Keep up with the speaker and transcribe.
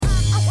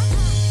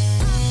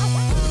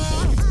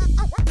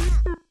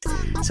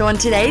So on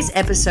today's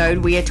episode,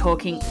 we are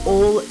talking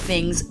all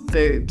things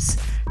boobs.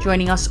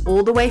 Joining us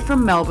all the way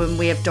from Melbourne,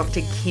 we have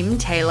Dr. Kim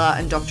Taylor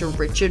and Dr.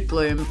 Richard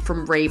Bloom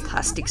from Re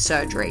Plastic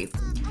Surgery.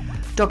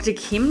 Dr.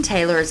 Kim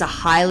Taylor is a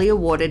highly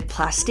awarded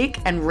plastic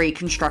and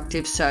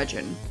reconstructive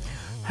surgeon.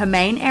 Her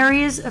main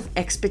areas of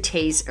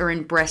expertise are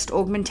in breast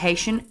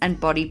augmentation and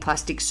body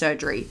plastic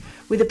surgery,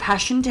 with a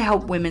passion to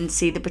help women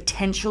see the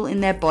potential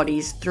in their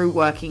bodies through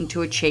working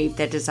to achieve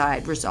their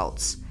desired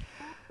results.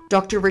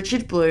 Dr.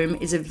 Richard Bloom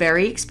is a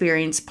very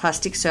experienced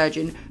plastic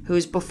surgeon who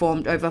has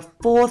performed over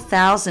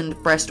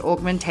 4,000 breast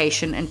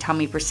augmentation and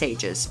tummy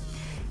procedures.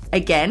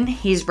 Again,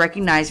 he is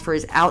recognised for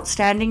his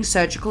outstanding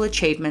surgical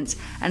achievements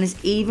and has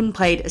even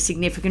played a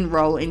significant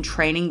role in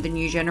training the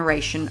new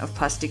generation of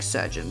plastic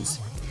surgeons.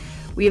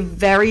 We are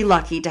very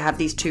lucky to have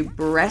these two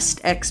breast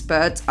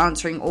experts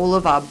answering all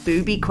of our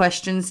booby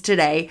questions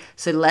today,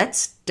 so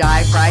let's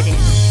dive right in.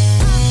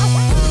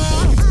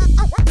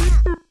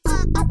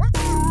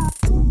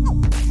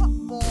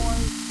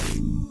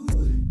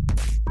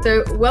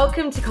 So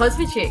welcome to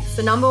Cosmechicks,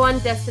 the number one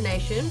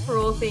destination for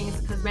all things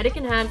cosmetic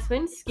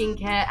enhancement,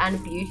 skincare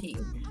and beauty.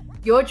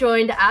 You're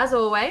joined, as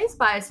always,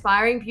 by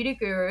aspiring beauty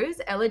gurus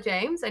Ella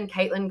James and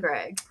Caitlin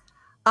Gregg.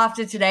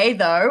 After today,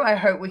 though, I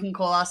hope we can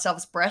call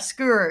ourselves breast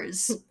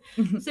gurus.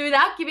 So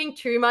without giving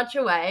too much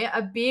away,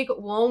 a big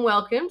warm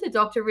welcome to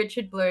Dr.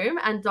 Richard Bloom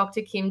and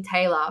Dr. Kim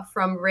Taylor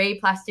from Re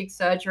Plastic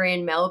Surgery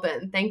in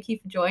Melbourne. Thank you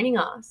for joining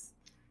us.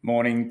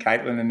 Morning,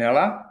 Caitlin and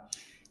Ella.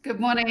 Good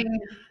morning.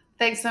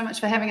 Thanks so much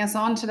for having us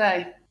on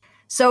today.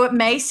 So it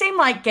may seem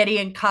like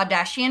getting a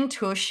Kardashian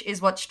tush is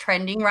what's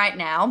trending right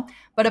now,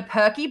 but a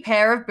perky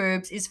pair of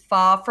boobs is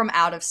far from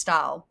out of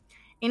style.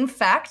 In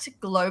fact,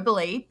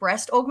 globally,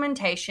 breast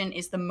augmentation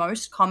is the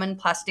most common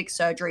plastic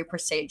surgery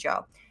procedure,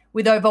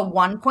 with over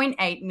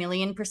 1.8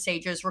 million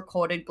procedures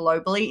recorded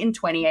globally in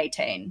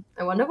 2018.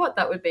 I wonder what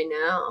that would be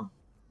now.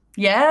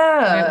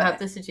 Yeah. I don't have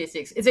the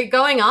statistics. Is it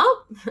going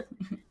up?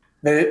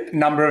 The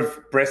number of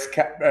breast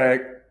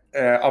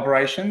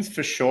operations,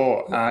 for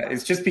sure.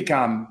 It's just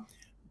become,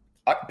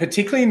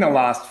 particularly in the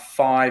last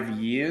 5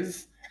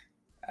 years,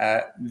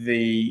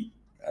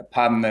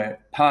 pardon the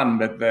pun,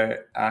 but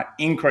the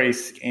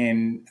increase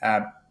in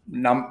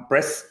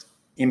breast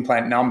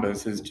implant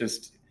numbers has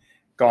just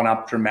gone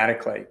up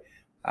dramatically.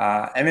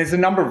 And there's a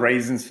number of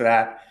reasons for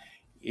that.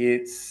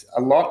 It's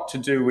a lot to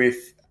do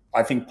with,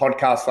 I think,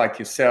 podcasts like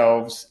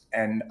yourselves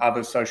and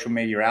other social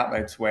media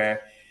outlets where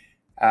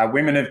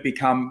women have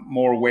become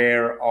more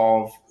aware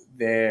of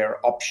their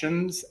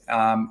options,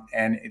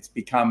 and it's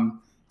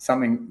become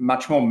something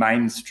much more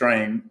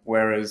mainstream,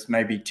 whereas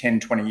maybe 10,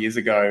 20 years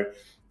ago,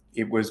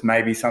 it was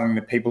maybe something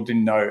that people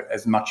didn't know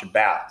as much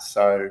about.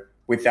 So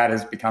with that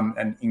has become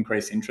an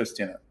increased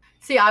interest in it.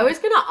 See, I was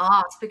going to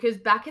ask, because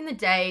back in the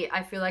day,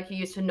 I feel like you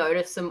used to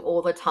notice them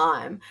all the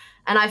time.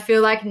 And I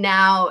feel like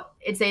now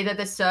it's either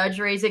the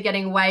surgeries are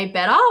getting way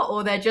better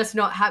or they're just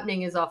not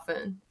happening as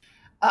often.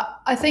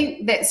 I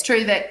think that's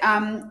true, that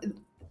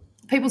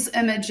people's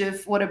image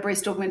of what a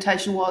breast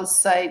augmentation was,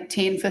 say,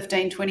 10,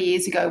 15, 20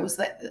 years ago was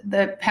that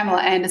the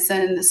Pamela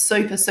Anderson, the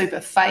super, super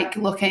fake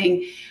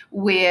looking,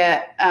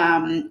 where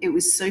it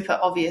was super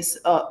obvious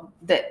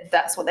that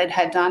that's what they'd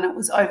had done. It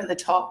was over the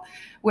top.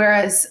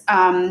 Whereas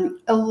a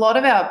lot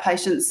of our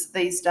patients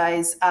these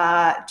days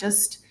are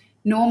just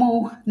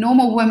normal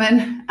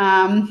women,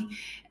 and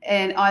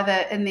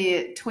either in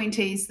their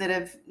 20s that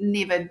have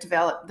never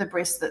developed the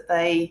breasts that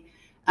they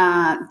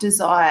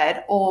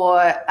desired,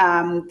 or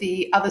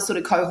the other sort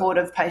of cohort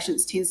of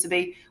patients tends to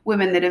be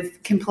women that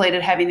have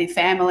completed having their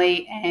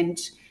family, and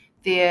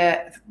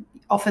they're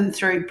often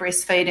through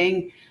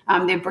breastfeeding,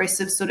 their breasts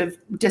have sort of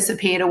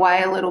disappeared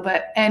away a little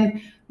bit.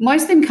 And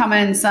most of them come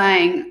in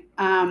saying,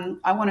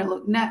 I want to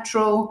look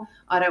natural,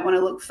 I don't want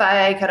to look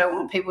fake, I don't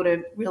want people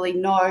to really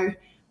know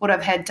what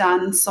I've had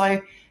done.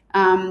 So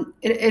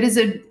it is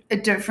a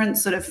different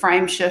sort of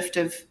frame shift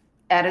of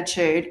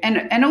attitude,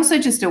 and also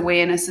just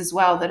awareness as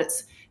well, that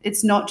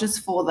it's not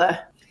just for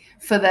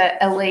the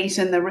elite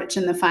and the rich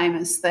and the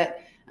famous,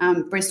 that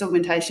breast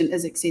augmentation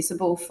is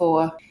accessible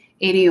for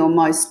any or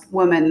most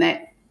women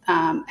that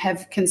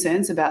have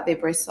concerns about their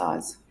breast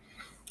size.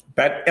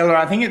 But Ella,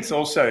 I think it's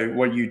also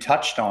what you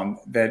touched on,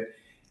 that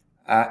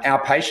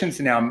our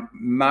patients are now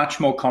much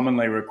more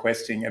commonly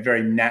requesting a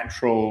very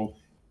natural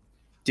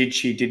did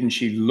she, didn't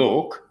she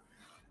look,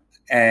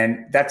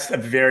 and that's a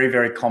very,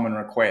 very common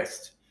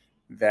request,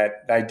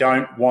 that they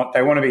want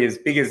to be as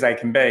big as they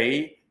can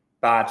be,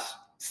 but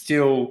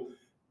still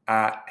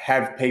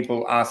have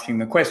people asking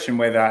the question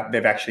whether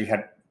they've actually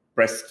had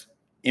breast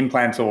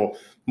implants, or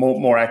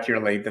more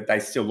accurately, that they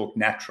still look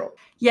natural.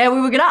 Yeah,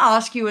 we were going to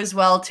ask you as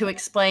well to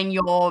explain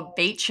your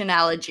beach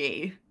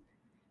analogy.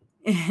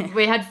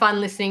 We had fun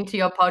listening to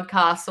your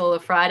podcast all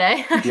of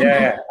Friday.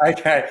 Yeah,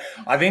 okay.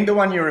 I think the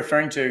one you're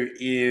referring to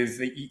is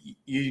that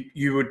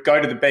you would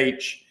go to the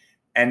beach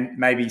and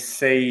maybe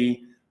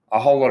see a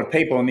whole lot of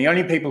people, and the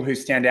only people who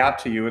stand out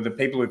to you are the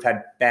people who've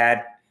had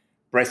bad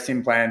breast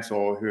implants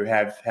or who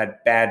have had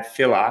bad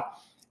filler.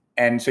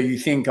 And so you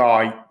think,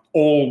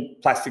 all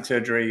plastic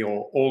surgery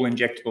or all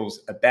injectables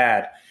are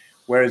bad.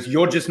 whereas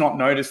you're just not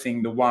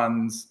noticing the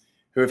ones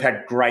who have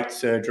had great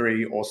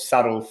surgery or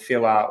subtle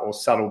filler or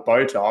subtle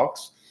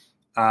Botox.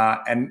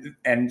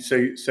 And so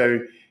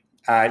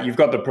you've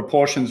got the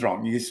proportions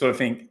wrong. You sort of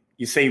think,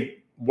 you see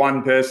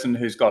one person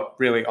who's got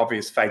really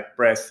obvious fake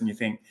breasts and you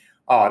think,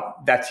 oh,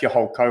 that's your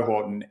whole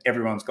cohort and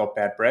everyone's got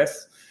bad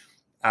breasts.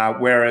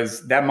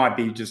 Whereas that might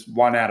be just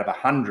 1 out of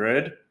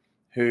 100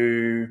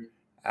 who,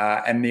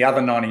 and the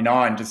other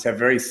 99 just have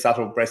very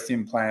subtle breast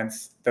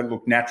implants that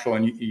look natural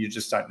and you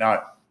just don't know.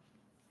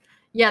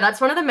 Yeah,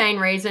 that's one of the main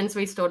reasons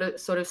we sort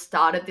of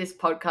started this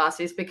podcast,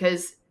 is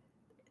because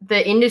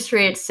the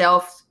industry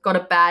itself got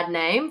a bad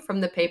name from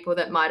the people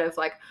that might have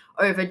like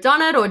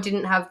overdone it or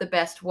didn't have the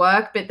best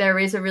work. But there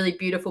is a really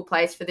beautiful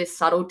place for this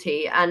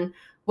subtlety, and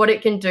what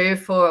it can do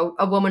for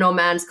a woman or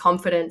man's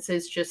confidence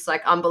is just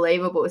like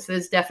unbelievable. So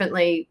there's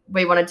definitely,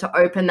 we wanted to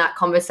open that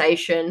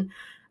conversation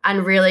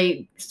and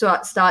really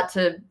start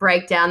to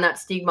break down that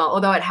stigma.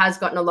 Although it has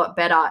gotten a lot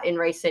better in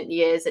recent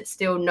years, it's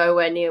still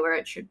nowhere near where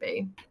it should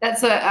be.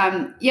 That's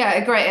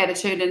a great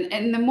attitude.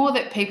 And the more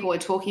that people are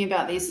talking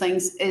about these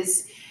things,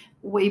 is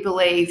we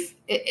believe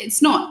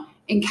it's not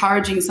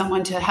encouraging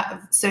someone to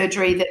have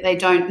surgery that they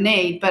don't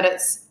need, but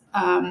it's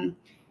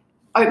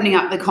opening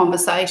up the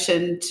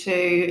conversation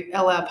to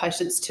allow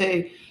patients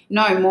to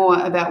know more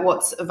about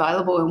what's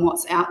available and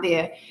what's out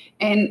there.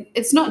 And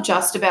it's not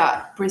just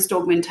about breast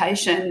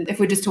augmentation. If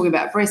we're just talking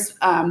about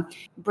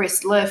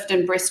breast lift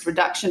and breast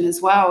reduction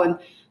as well.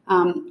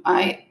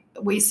 And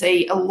we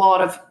see a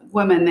lot of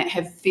women that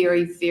have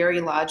very,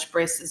 very large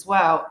breasts as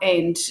well,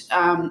 and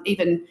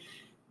even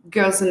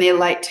girls in their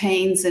late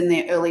teens and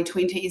their early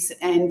 20s,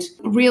 and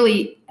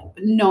really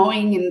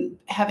knowing and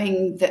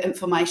having the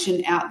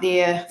information out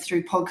there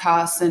through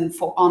podcasts and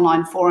for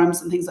online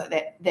forums and things like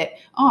that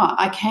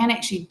I can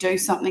actually do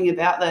something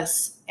about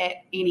this at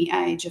any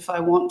age if I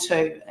want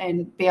to,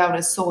 and be able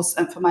to source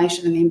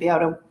information and then be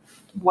able to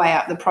weigh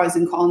up the pros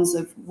and cons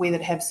of whether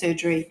to have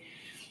surgery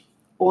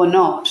or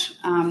not,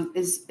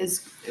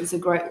 is a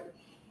great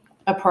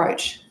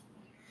approach.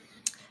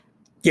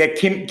 Yeah,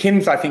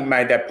 Kim's, I think,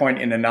 made that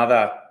point in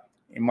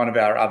one of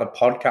our other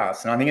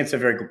podcasts, and I think it's a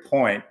very good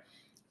point,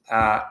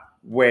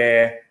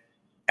 where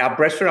our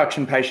breast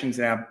reduction patients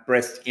and our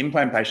breast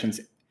implant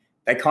patients,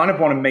 they kind of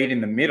want to meet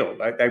in the middle.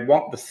 They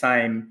want the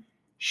same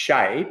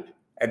shape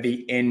at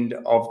the end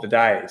of the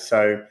day.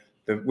 So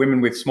the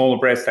women with smaller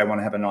breasts, they want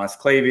to have a nice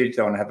cleavage,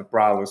 they want to have a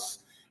braless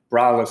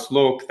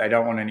look, they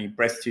don't want any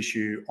breast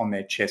tissue on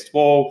their chest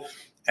wall,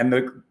 and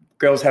the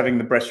girls having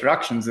the breast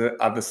reductions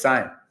are the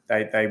same.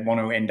 They want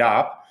to end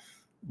up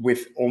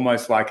with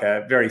almost like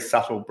a very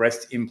subtle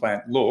breast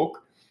implant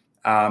look,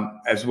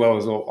 as well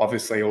as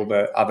obviously all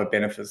the other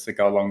benefits that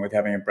go along with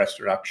having a breast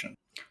reduction.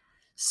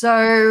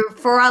 So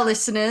for our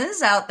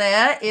listeners out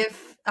there,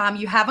 if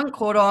you haven't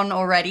caught on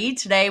already,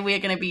 today we're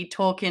going to be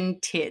talking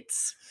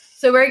tits.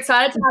 So we're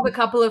excited to have a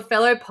couple of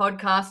fellow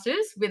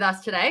podcasters with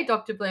us today,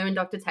 Dr. Bloom and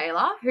Dr.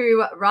 Taylor,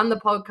 who run the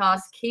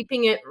podcast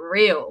Keeping It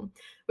Real,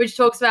 which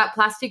talks about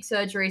plastic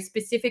surgery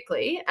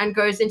specifically and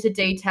goes into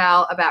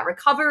detail about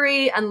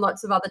recovery and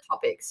lots of other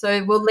topics.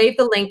 So we'll leave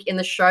the link in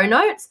the show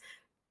notes.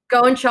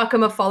 Go and chuck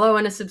them a follow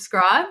and a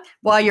subscribe.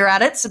 While you're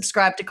at it,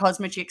 subscribe to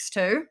Cosmechicks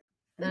too.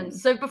 And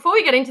so before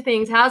we get into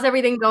things, how's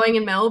everything going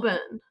in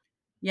Melbourne?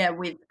 Yeah,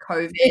 with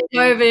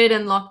COVID.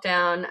 And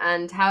lockdown,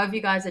 and how have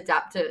you guys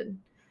adapted?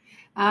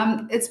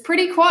 It's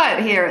pretty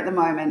quiet here at the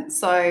moment.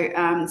 So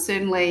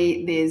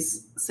certainly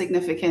there's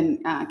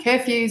significant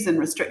curfews and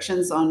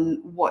restrictions on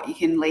what you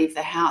can leave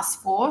the house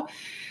for.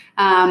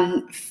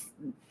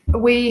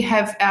 We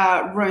have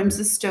our rooms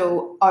are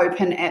still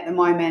open at the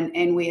moment,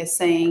 and we are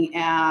seeing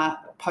our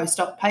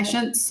post-op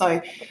patients.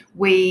 So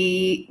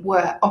we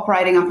were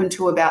operating up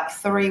until about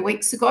 3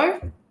 weeks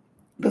ago,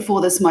 before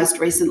this most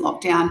recent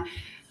lockdown.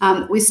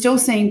 We're still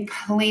seeing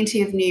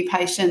plenty of new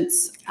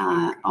patients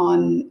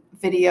on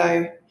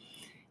video,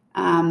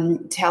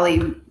 Zoom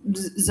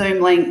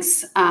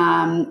links,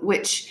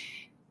 which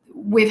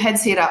we've had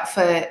set up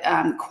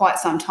for quite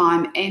some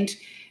time. And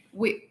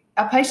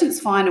our patients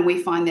find, and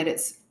we find that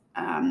it's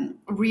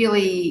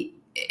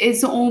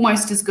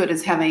almost as good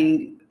as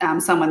having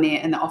someone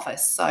there in the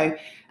office. So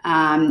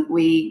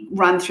we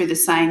run through the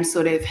same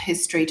sort of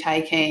history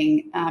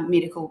taking,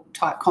 medical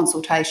type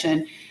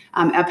consultation.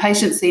 Our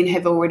patients then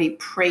have already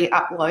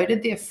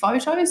pre-uploaded their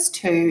photos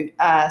to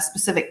a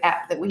specific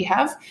app that we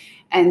have.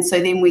 And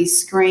so then we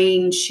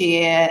screen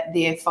share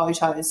their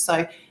photos. So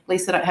at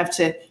least they don't have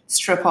to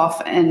strip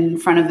off in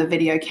front of the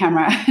video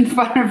camera, in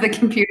front of the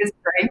computer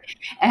screen.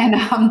 And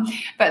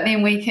but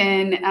then we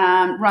can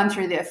run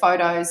through their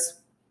photos,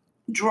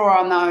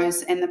 draw on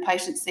those, and the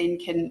patients then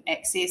can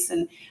access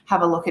and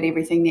have a look at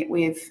everything that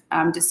we've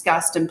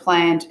discussed and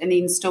planned, and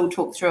then still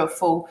talk through a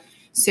full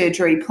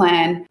surgery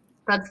plan.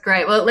 That's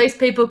great. Well, at least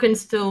people can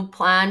still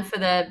plan for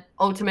their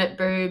ultimate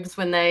boobs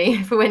when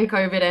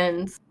COVID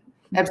ends.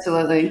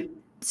 Absolutely.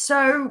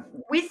 So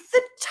with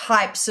the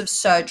types of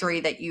surgery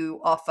that you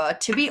offer,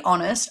 to be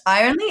honest,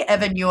 I only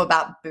ever knew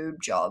about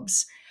boob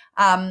jobs.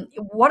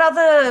 What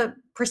other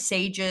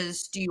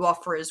procedures do you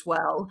offer as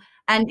well?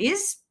 And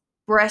is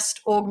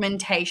breast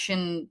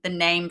augmentation the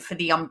name for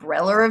the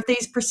umbrella of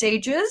these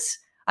procedures?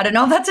 I don't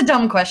know if that's a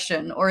dumb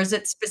question, or is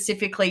it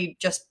specifically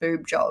just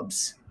boob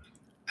jobs?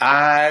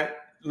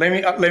 Let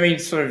me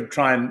sort of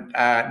try and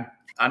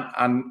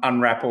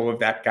unwrap all of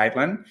that,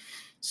 Caitlin.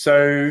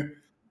 So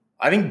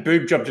I think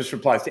boob job just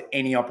applies to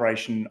any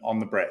operation on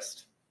the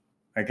breast.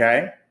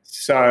 Okay,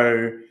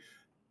 so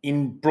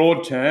in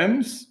broad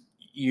terms,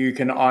 you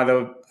can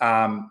either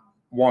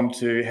want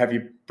to have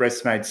your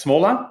breasts made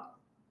smaller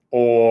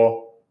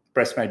or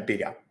breasts made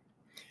bigger.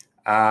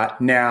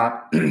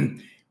 Now,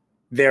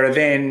 there are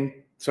then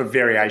sort of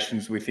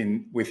variations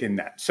within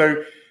that.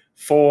 So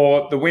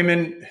for the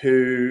women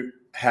who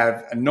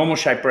have a normal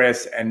shaped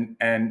breast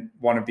and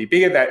want to be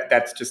bigger,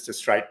 that's just a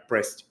straight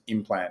breast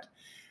implant.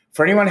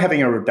 For anyone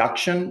having a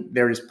reduction,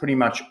 there is pretty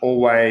much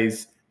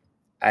always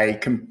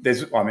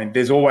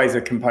there's always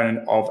a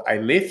component of a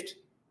lift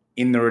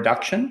in the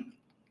reduction.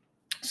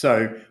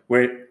 So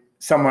where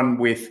someone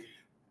with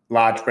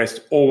large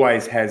breast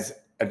always has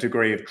a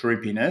degree of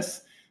droopiness.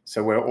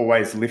 So we're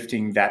always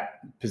lifting that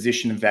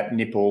position of that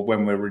nipple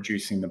when we're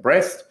reducing the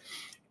breast.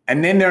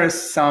 And then there are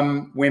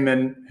some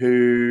women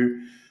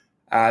who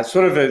are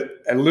sort of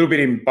a little bit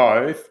in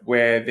both,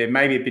 where they're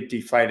maybe a bit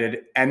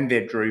deflated and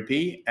they're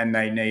droopy and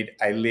they need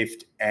a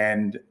lift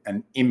and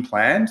an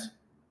implant.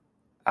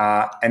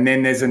 And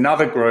then there's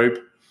another group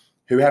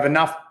who have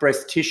enough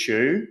breast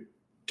tissue,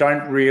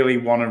 don't really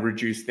want to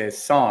reduce their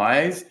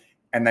size,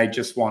 and they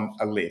just want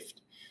a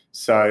lift.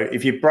 So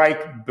if you break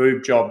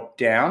boob job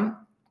down,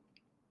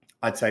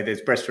 I'd say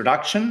there's breast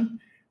reduction,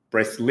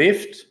 breast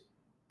lift,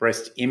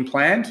 breast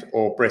implant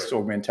or breast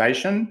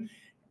augmentation,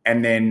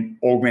 and then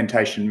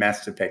augmentation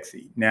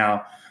mastopexy.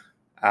 Now,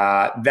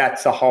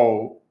 that's a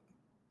whole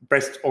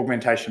breast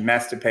augmentation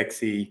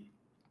mastopexy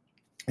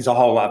is a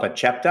whole other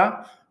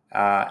chapter.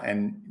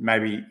 And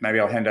maybe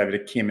I'll hand over to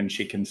Kim and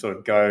she can sort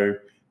of go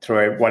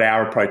through what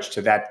our approach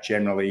to that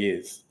generally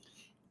is.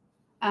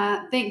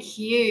 Thank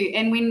you.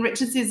 And when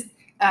Richard says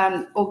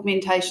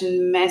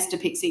augmentation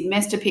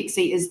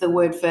mastopexy is the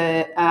word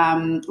for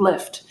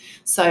lift.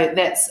 So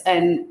that's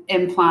an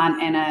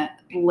implant and a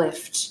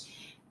lift,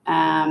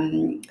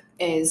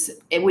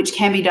 which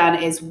can be done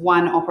as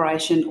one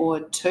operation or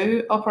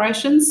two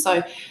operations.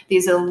 So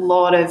there's a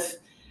lot of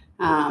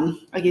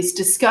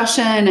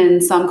discussion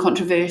and some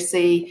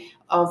controversy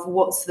of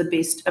what's the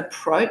best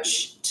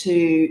approach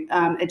to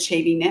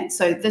achieving that.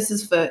 So this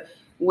is for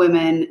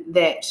women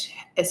that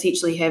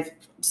essentially have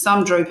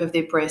some droop of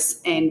their breasts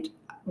and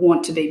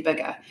want to be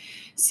bigger.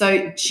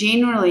 So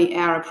generally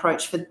our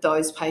approach for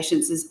those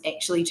patients is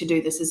actually to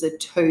do this as a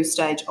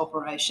two-stage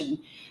operation,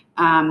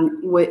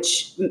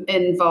 which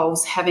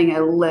involves having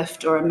a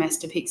lift or a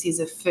mastopexy as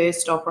a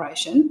first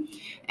operation.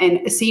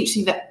 And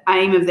essentially the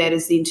aim of that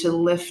is then to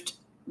lift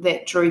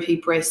that droopy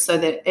breast so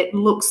that it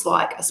looks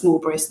like a small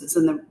breast that's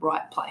in the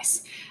right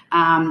place.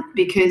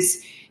 Because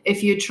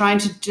if you're trying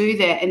to do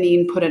that and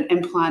then put an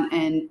implant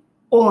in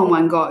all in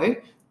one go,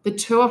 the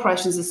two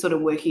operations are sort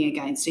of working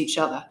against each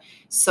other.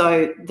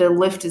 So the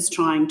lift is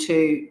trying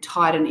to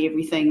tighten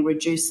everything,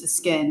 reduce the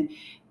skin,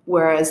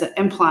 whereas an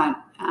implant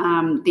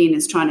then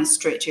is trying to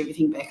stretch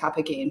everything back up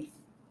again.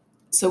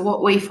 So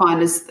what we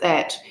find is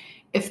that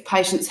if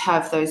patients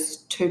have those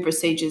two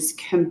procedures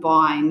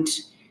combined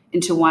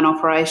into one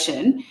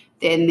operation,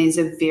 then there's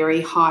a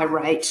very high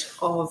rate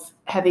of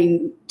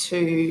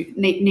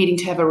needing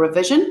to have a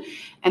revision,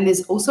 and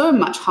there's also a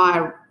much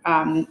higher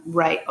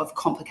rate of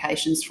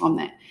complications from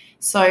that.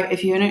 So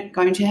if you're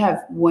going to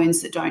have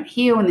wounds that don't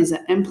heal and there's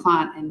an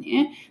implant in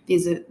there,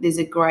 there's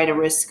a greater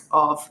risk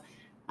of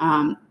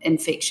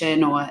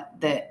infection or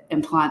the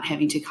implant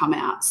having to come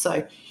out.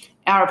 So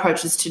our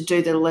approach is to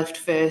do the lift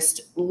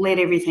first, let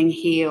everything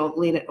heal,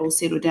 let it all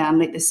settle down,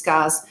 let the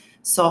scars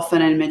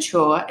soften and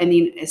mature, and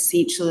then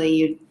essentially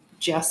you're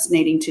just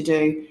needing to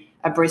do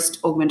a breast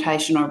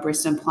augmentation or a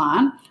breast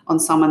implant on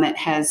someone that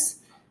has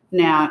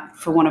now,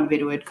 for want of a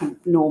better word, kind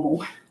of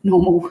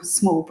normal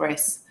small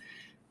breasts.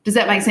 Does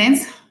that make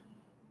sense?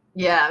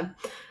 Yeah.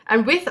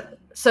 And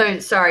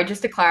sorry,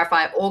 just to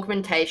clarify,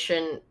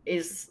 augmentation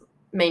means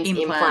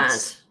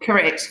implant.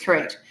 Correct.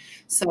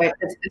 So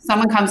if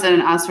someone comes in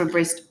and asks for a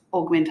breast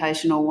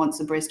augmentation or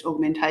wants a breast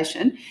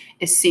augmentation,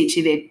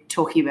 essentially they're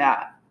talking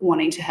about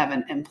wanting to have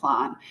an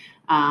implant.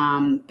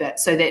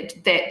 But so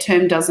that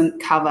term doesn't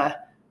cover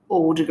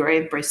all degree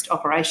of breast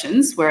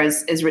operations,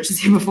 whereas as Richard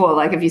said before,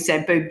 like if you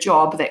said boob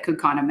job, that could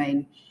kind of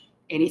mean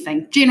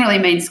anything. Generally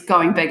means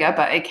going bigger,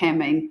 but it can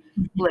mean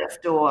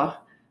lift or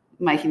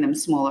making them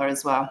smaller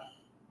as well.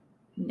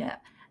 Yeah.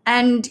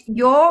 And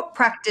your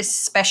practice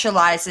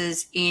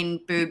specializes in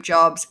boob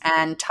jobs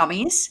and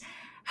tummies.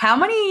 How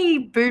many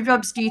boob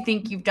jobs do you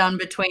think you've done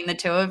between the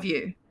two of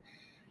you?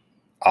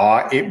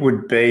 It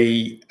would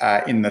be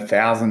in the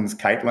thousands,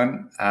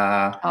 Caitlin.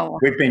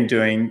 We've been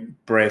doing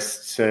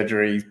breast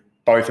surgery,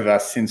 both of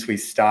us, since we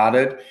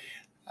started.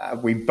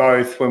 When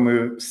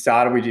we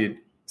started, we did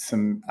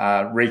some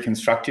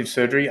reconstructive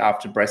surgery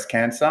after breast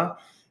cancer.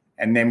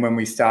 And then when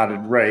we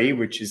started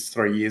which is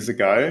 3 years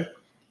ago,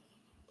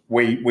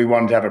 we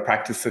wanted to have a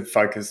practice that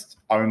focused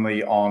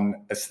only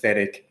on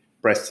aesthetic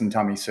breast and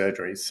tummy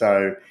surgery.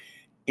 So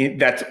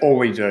that's all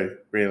we do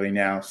really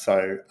now.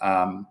 So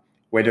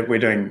we're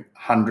doing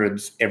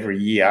hundreds every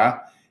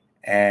year.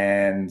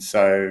 And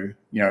so,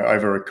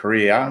 over a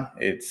career,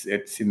 it's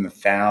in the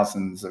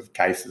thousands of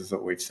cases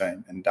that we've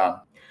seen and done.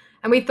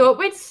 And we thought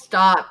we'd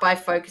start by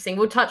focusing.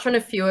 We'll touch on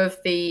a few of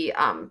the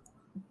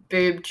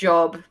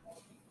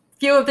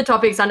few of the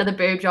topics under the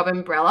boob job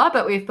umbrella,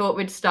 but we thought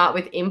we'd start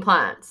with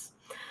implants.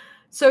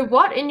 So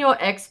what, in your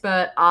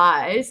expert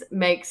eyes,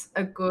 makes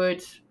a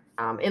good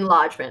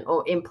enlargement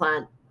or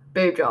implant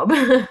boob job?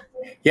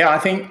 Yeah, I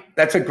think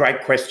that's a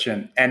great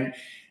question. And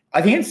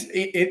I think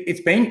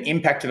it's being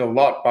impacted a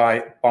lot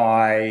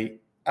by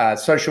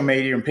social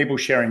media and people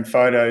sharing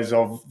photos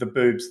of the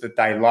boobs that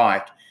they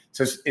like.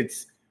 So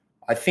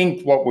I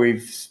think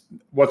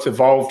what's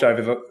evolved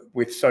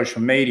with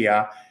social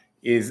media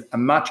is a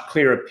much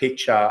clearer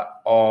picture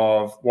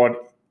of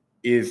what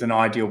is an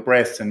ideal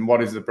breast and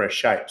what is the breast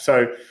shape.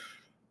 So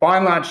by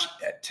and large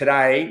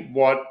today,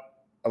 what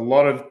a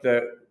lot of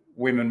the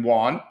women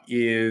want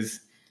is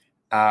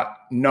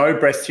no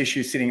breast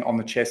tissue sitting on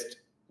the chest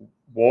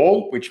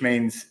wall, which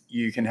means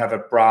you can have a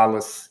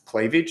braless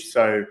cleavage.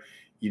 So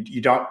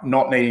you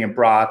not needing a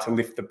bra to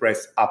lift the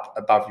breast up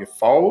above your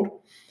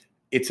fold.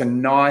 It's a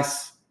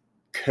nice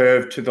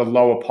curve to the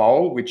lower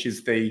pole, which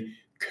is the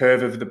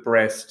curve of the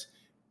breast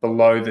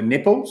below the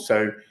nipple.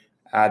 So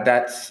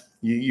that's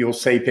you'll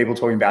see people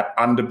talking about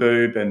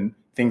underboob and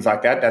things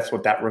like that. That's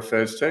what that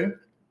refers to.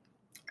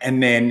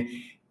 And then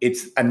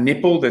it's a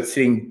nipple that's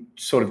sitting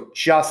sort of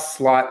just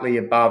slightly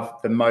above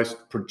the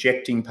most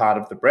projecting part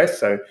of the breast.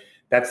 So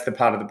that's the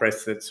part of the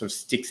breast that sort of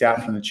sticks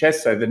out from the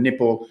chest. So the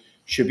nipple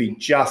should be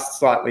just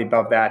slightly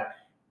above that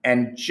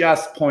and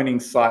just pointing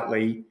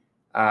slightly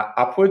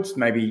upwards,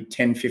 maybe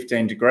 10,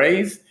 15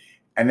 degrees.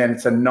 And then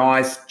it's a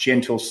nice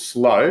gentle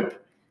slope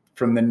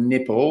from the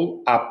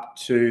nipple up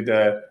to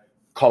the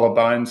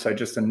collarbone. So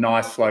just a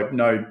nice slope,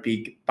 no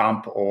big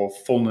bump or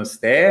fullness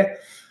there.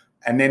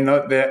 And then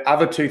the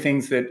other two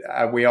things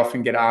that we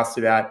often get asked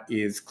about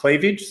is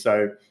cleavage.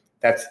 So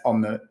that's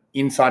on the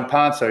inside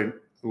part. So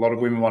a lot of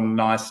women want a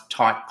nice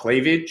tight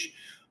cleavage,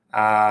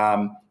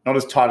 not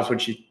as tight as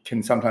what you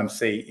can sometimes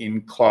see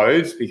in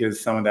clothes,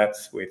 because some of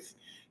that's with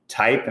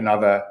tape and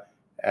other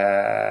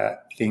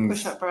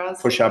things,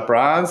 push-up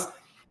bras.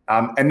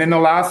 And then the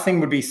last thing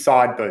would be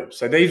side boobs.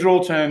 So these are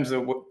all terms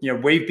that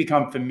we've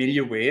become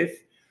familiar with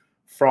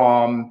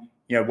from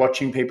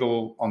watching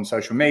people on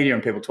social media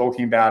and people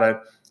talking about it.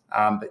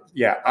 But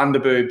yeah,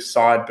 underboob,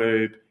 side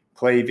boob,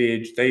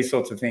 cleavage, these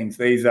sorts of things.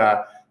 These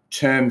are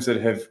terms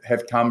that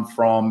have come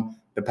from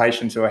the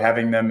patients who are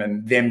having them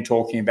and them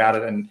talking about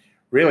it and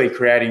really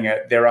creating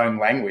their own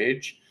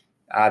language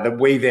that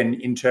we then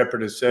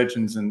interpret as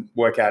surgeons and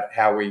work out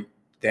how we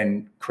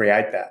then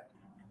create that.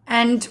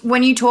 And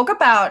when you talk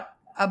about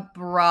a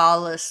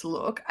braless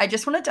look, I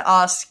just wanted to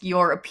ask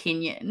your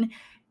opinion.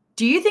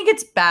 Do you think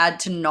it's bad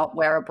to not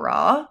wear a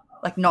bra,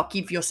 like not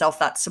give yourself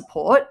that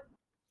support?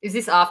 Is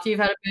this after you've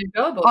had a boob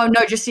job? Oh,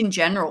 no, just in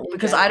general,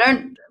 because I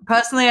don't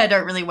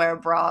really wear a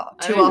bra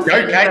too often.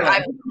 Okay.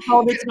 I've been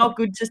told it's not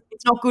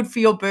good for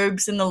your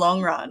boobs in the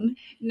long run.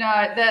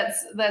 No,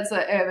 that's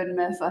an urban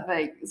myth, I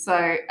think.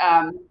 So,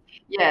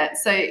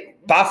 so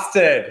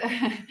busted.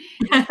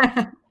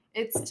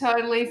 It's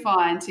totally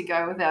fine to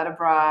go without a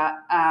bra.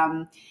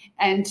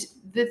 And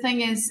the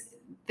thing is,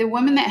 the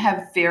women that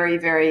have very,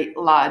 very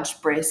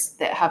large breasts,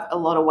 that have a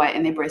lot of weight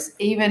in their breasts,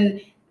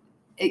 even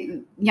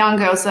young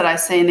girls that I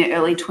see in their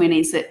early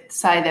 20s that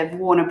say they've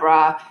worn a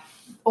bra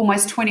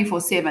almost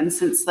 24/7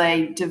 since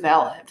they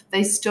developed,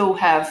 they still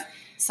have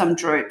some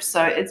droop.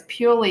 So it's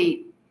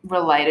purely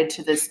related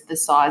to the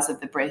size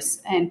of the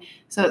breast. And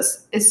so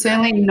it's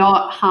certainly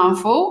not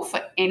harmful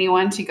for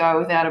anyone to go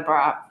without a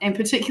bra. And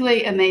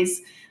particularly in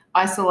these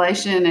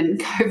isolation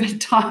and COVID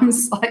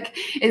times, like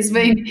it's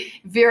been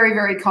very,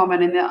 very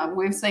common. And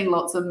we've seen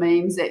lots of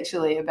memes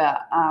actually about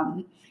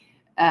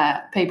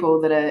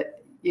people that are,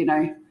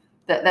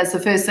 that's the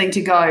first thing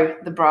to go,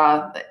 the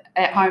bra,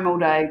 at home all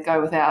day, go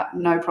without,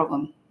 no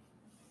problem.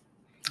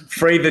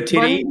 Free the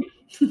titty,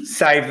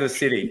 save the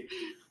city.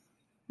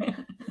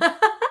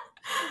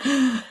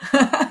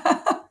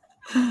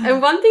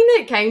 And one thing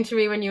that came to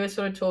me when you were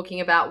sort of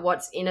talking about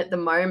what's in at the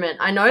moment,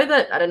 I know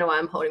that, I don't know why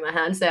I'm holding my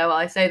hands there while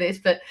I say this,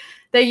 but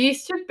there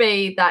used to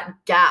be that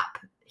gap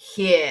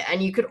here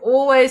and you could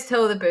always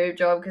tell the boob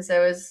job because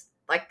there was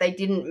like they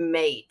didn't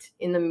meet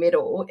in the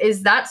middle.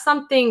 Is that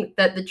something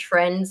that the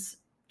trends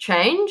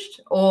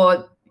changed,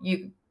 or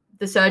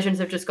the surgeons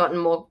have just gotten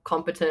more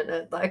competent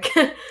at like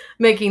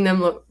making them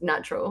look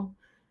natural?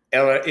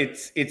 Ella,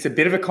 it's a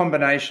bit of a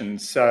combination.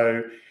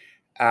 So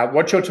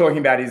what you're talking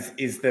about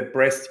is the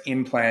breast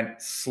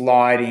implant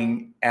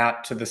sliding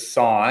out to the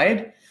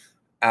side,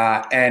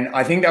 and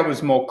I think that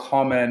was more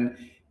common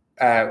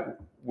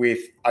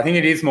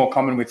it is more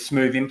common with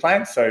smooth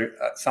implants. So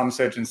some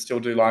surgeons still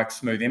do like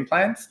smooth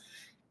implants,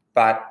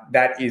 but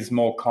that is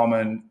more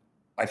common,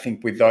 I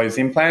think, with those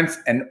implants.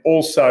 And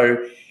also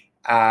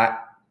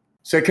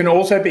So it can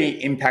also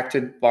be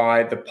impacted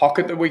by the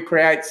pocket that we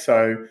create.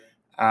 So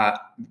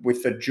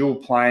with the dual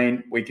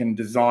plane, we can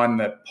design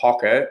the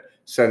pocket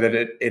so that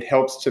it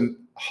helps to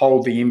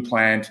hold the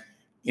implant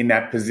in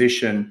that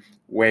position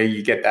where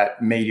you get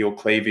that medial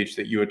cleavage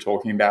that you were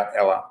talking about,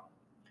 Ella.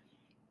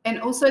 And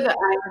also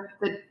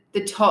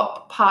the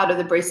top part of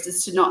the breast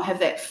is to not have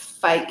that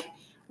fake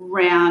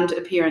round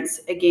appearance,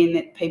 again,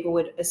 that people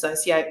would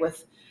associate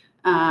with,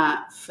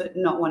 for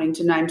not wanting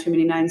to name too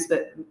many names,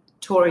 but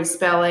Tori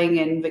Spelling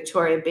and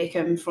Victoria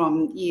Beckham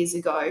from years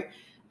ago,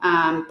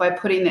 by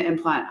putting the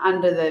implant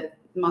under the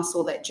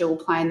muscle, that dual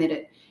plane, that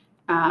it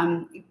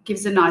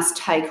gives a nice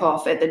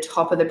takeoff at the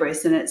top of the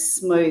breast and it's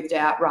smoothed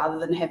out rather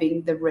than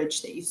having the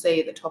ridge that you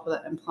see at the top of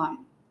the implant.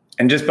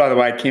 And just by the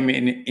way, Kim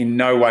in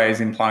no way is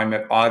implying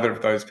that either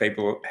of those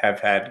people have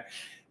had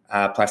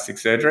plastic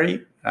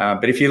surgery.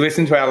 But if you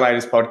listen to our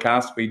latest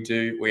podcast, we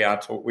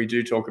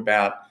do talk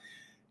about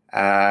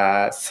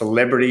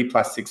celebrity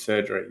plastic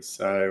surgery.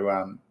 So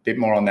a bit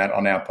more on that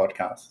on our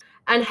podcast.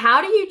 And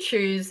how do you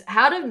choose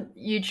how does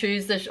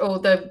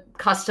the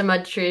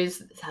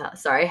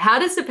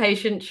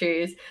patient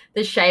choose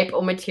the shape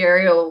or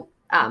material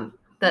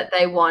that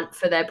they want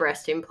for their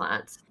breast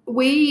implants?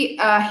 We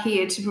are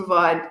here to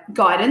provide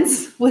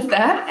guidance with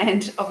that,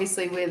 and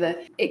obviously we're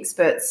the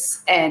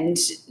experts and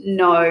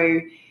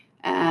know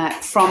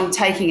from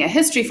taking a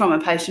history from a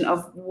patient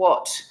of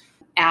what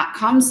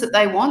outcomes that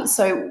they want.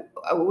 So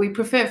we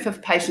prefer for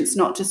patients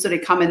not to sort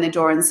of come in the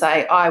door and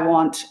say, I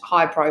want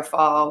high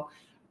profile,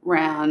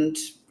 round,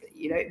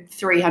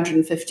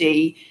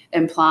 350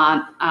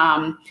 implant.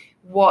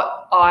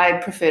 What I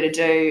prefer to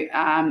do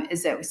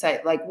is that we say,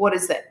 like, what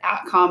is the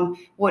outcome?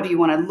 What do you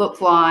want to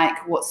look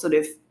like? What sort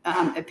of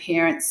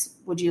appearance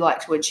would you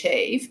like to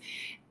achieve?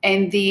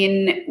 And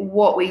then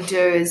what we do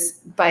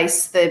is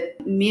base the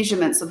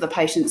measurements of the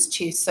patient's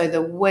chest, so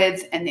the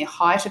width and the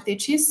height of their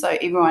chest. So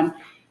everyone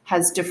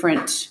has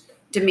different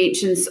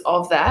dimensions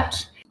of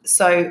that.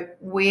 So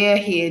we're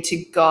here to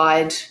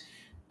guide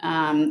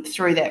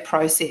through that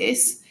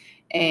process.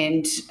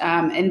 And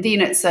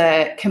then it's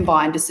a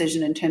combined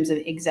decision in terms of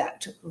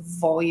exact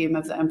volume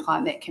of the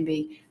implant that can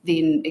be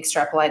then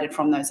extrapolated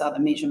from those other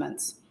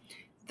measurements.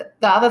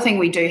 The other thing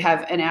we do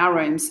have in our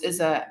rooms is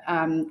a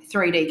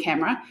 3D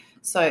camera.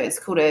 So it's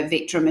called a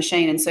Vectra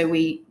machine. And so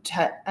we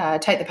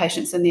take the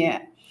patients in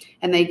there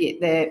and they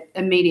get the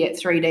immediate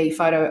 3D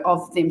photo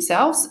of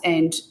themselves,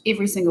 and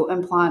every single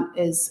implant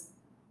is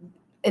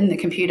in the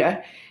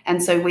computer.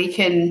 And so we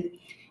can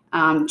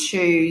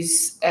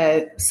choose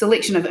a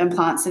selection of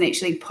implants and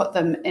actually put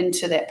them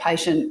into that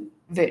patient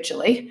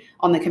virtually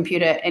on the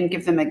computer and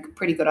give them a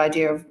pretty good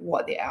idea of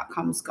what the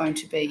outcome's going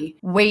to be.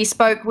 We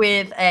spoke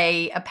with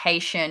a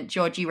patient,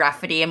 Georgie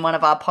Rafferty, in one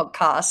of our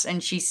podcasts,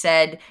 and she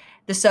said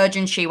the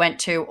surgeon she went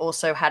to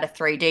also had a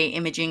 3D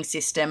imaging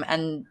system,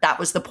 and that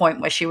was the point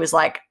where she was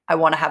like, I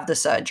want to have the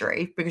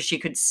surgery, because she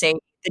could see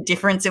the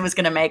difference it was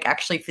going to make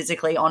actually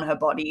physically on her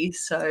body.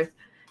 So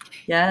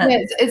yeah,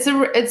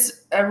 it's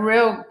a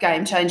real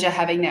game changer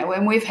having that.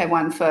 And we've had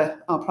one for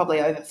probably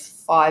over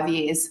 5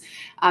 years,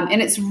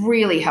 and it's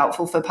really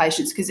helpful for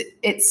patients because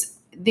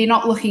they're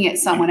not looking at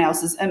someone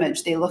else's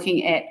image; they're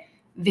looking at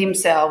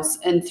themselves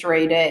in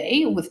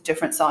 3D with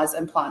different size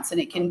implants,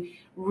 and it can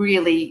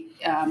really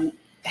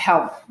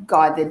help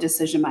guide their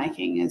decision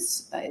making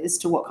as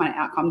to what kind of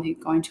outcome they're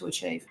going to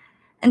achieve.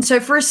 And so,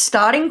 for a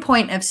starting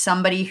point of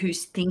somebody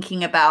who's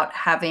thinking about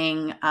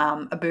having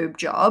a boob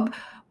job,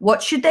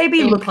 what should they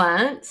be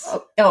implants?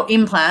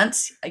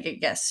 Implants, I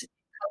guess.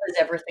 Covers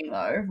everything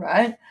though,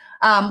 right?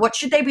 What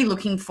should they be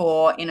looking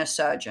for in a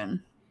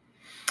surgeon?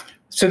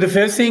 So the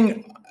first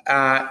thing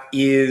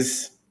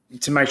is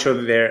to make sure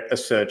that they're a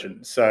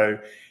surgeon. So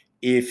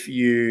if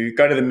you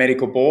go to the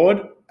medical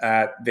board,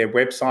 their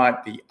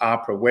website, the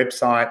AHPRA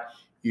website,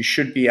 you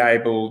should be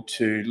able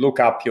to look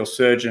up your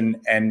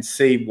surgeon and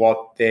see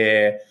what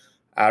their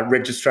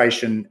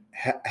registration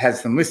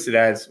has them listed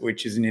as,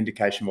 which is an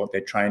indication of what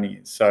their training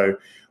is. So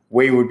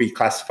we would be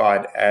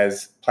classified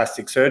as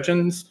plastic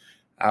surgeons,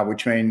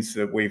 which means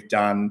that we've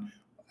done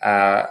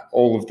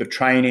all of the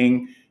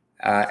training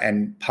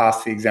and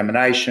passed the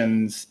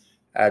examinations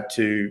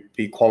to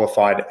be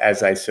qualified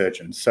as a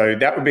surgeon. So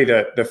that would be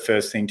the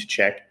first thing to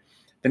check.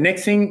 The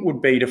next thing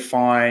would be to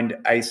find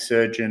a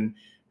surgeon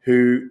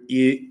who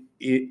it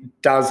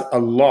does a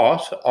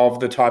lot of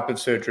the type of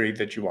surgery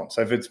that you want.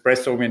 So if it's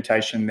breast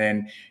augmentation,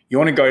 then you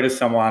want to go to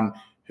someone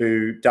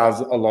who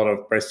does a lot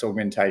of breast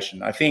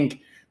augmentation. I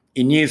think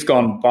in years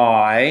gone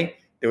by,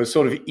 there was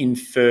sort of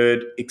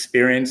inferred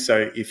experience.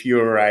 So if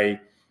you're a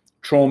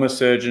trauma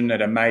surgeon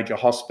at a major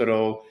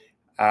hospital,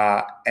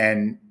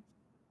 and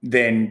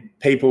then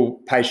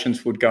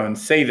patients would go and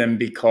see them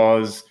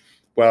because,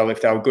 well,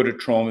 if they were good at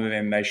trauma,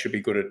 then they should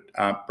be good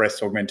at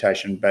breast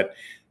augmentation. But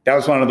that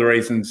was one of the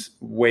reasons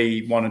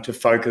we wanted to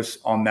focus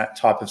on that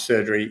type of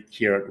surgery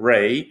here at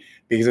RE,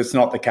 because it's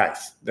not the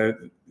case.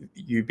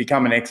 You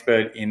become an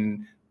expert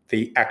in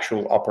the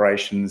actual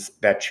operations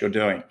that you're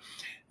doing.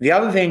 The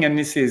other thing, and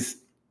this has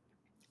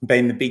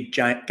been the big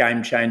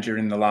game changer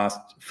in the last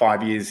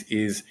 5 years,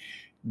 is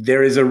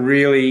there is a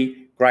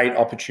really great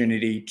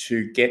opportunity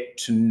to get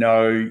to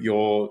know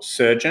your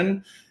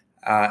surgeon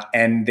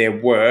and their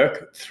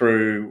work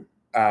through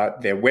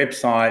their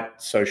website,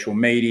 social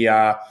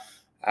media,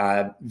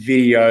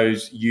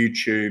 videos,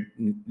 YouTube,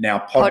 now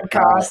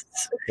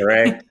podcasts,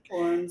 correct?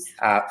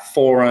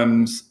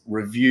 Forums,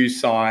 review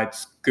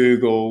sites,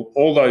 Google,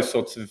 all those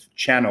sorts of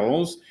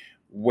channels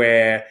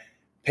where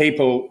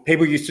people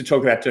used to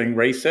talk about doing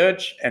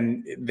research,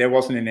 and there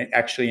wasn't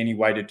actually any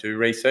way to do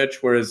research,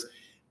 whereas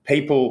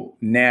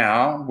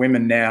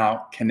women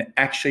now can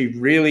actually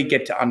really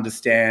get to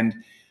understand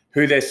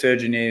who their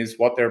surgeon is,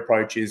 what their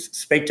approach is,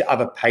 speak to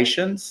other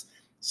patients.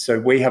 So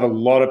we have a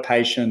lot of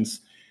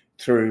patients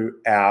through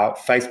our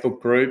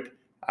Facebook group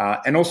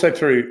and also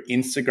through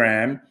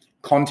Instagram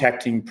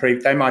contacting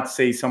they might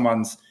see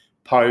someone's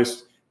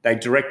post, they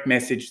direct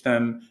message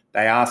them,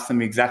 they ask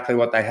them exactly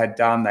what they had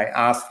done, they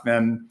ask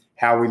them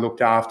how we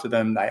looked after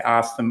them, they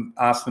ask them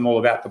all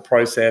about the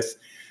process,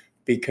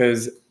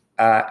 because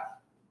at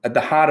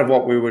the heart of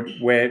what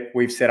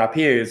we've set up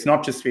here is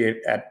not just to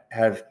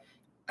have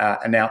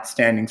an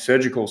outstanding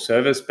surgical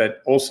service,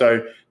 but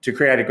also to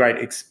create a great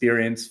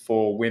experience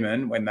for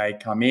women when they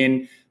come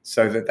in,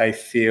 so that they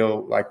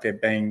feel like they're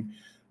being,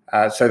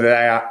 so that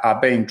they are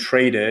being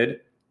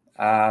treated,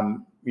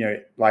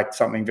 like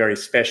something very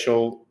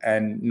special,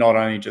 and not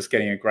only just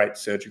getting a great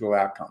surgical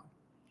outcome.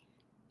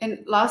 And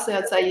lastly,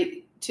 I'd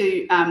say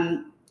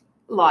to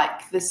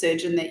like the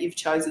surgeon that you've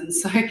chosen.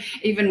 So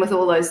even with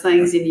all those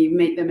things, and you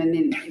meet them, and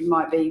then you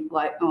might be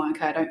like, oh,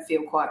 okay, I don't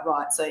feel quite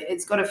right. So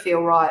it's got to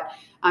feel right.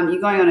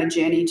 You're going on a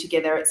journey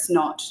together. It's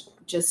not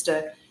just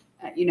a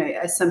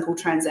simple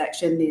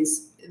transaction.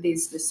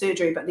 There's the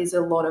surgery, but there's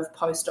a lot of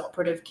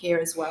post-operative care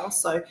as well.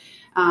 So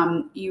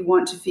you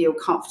want to feel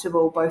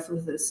comfortable both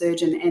with the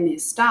surgeon and their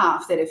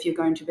staff, that if you're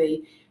going to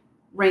be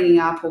ringing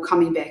up or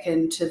coming back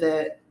into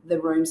the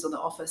rooms or the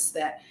office,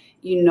 that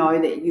you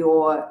know that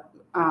you're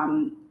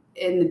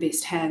in the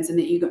best hands, and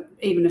that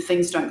even if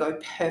things don't go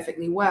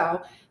perfectly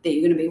well, that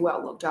you're going to be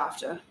well looked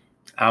after.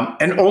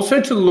 And also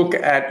to look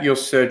at your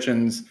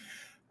surgeon's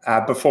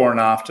before and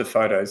after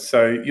photos.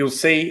 So you'll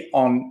see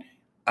on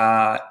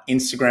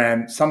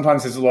Instagram,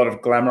 sometimes there's a lot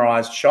of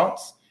glamorized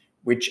shots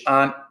which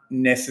aren't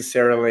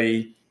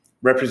necessarily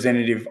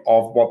representative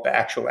of what the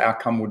actual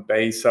outcome would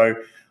be. So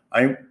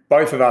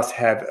both of us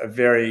have a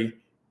very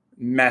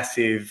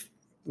massive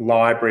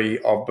library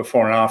of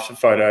before and after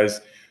photos,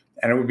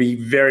 and it would be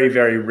very,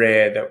 very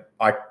rare that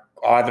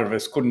either of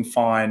us couldn't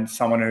find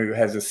someone who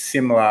has a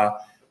similar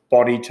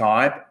body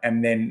type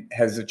and then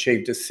has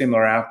achieved a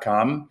similar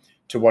outcome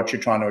to what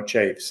you're trying to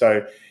achieve.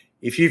 So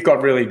if you've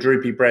got really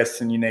droopy breasts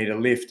and you need a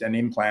lift and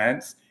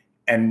implants,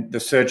 and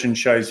the surgeon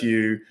shows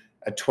you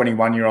a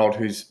 21-year-old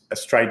who's a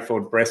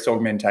straightforward breast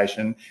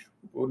augmentation,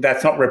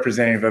 that's not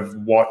representative of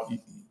what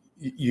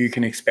you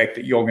can expect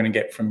that you're going to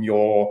get from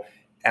your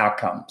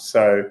outcome.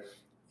 So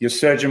your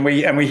surgeon,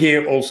 we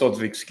hear all sorts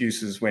of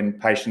excuses when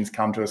patients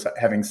come to us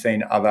having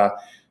seen other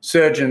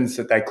surgeons,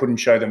 that they couldn't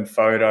show them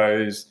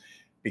photos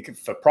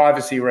for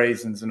privacy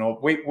reasons and all.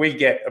 We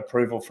get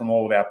approval from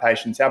all of our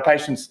patients. Our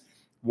patients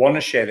want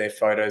to share their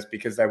photos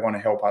because they want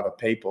to help other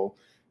people.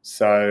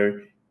 So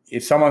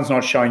if someone's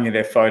not showing you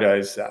their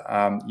photos,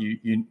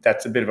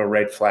 that's a bit of a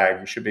red flag.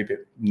 You should be a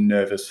bit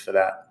nervous for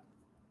that.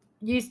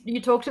 You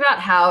talked about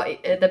how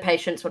the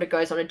patient sort of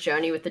goes on a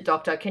journey with the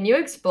doctor. Can you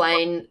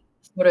explain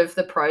sort of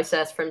the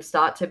process from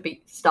start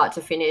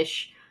to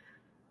finish?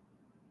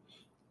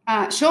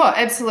 Sure,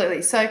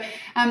 absolutely. So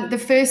the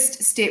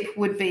first step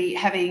would be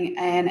having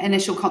an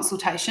initial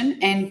consultation,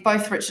 and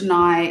both Richard and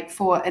I,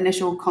 for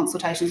initial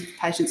consultations with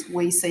patients,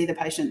 we see the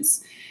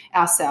patients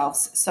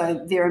ourselves.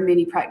 So there are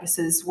many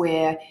practices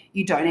where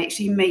you don't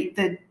actually meet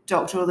the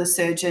doctor or the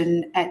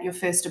surgeon at your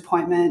first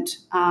appointment,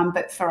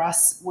 but for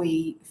us,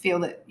 we feel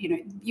that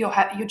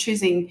you're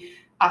choosing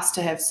us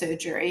to have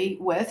surgery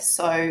with,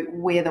 so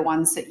we're the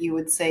ones that you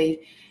would see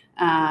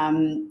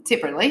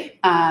separately,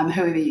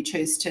 whoever you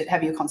choose to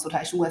have your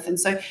consultation with. And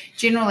so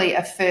generally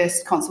a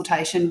first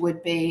consultation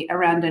would be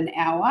around an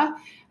hour,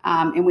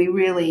 and we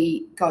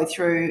really go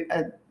through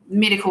a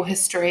medical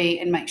history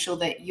and make sure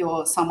that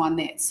you're someone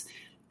that's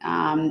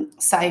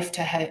safe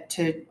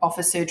to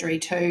offer surgery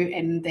to,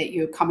 and that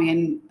you're coming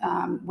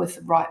in with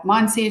the right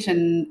mindset,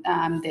 and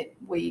that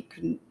we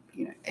can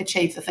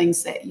achieve the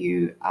things that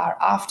you are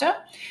after.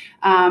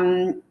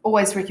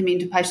 Always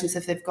recommend to patients,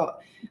 if they've got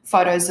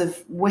photos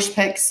of wish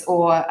pics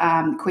or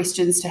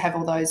questions, to have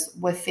all those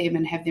with them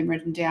and have them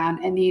written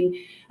down. And then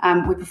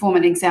we perform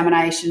an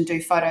examination,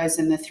 do photos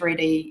in the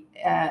 3D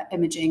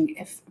imaging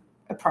if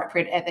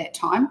appropriate at that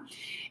time.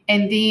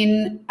 And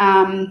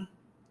then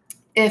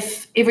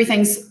if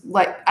everything's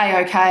like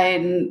A-OK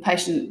and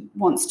patient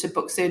wants to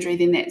book surgery,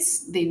 then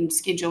that's then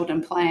scheduled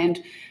and planned.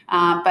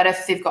 But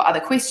if they've got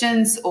other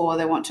questions, or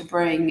they want to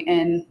bring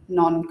in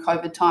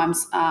non-COVID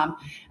times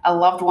a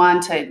loved one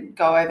to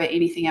go over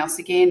anything else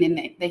again,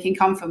 then they can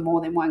come for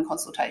more than one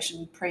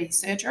consultation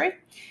pre-surgery.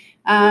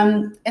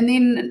 And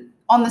then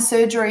On the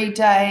surgery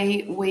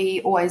day,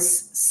 we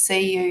always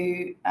see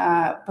you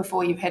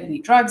before you've had any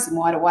drugs and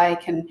wide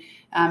awake, and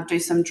do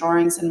some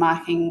drawings and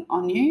marking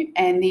on you.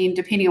 And then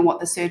depending on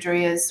what the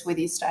surgery is, whether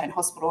you stay in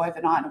hospital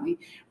overnight, and we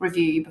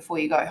review you before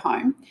you go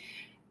home.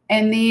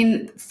 And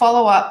then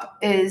follow-up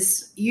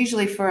is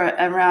usually for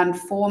around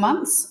 4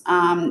 months.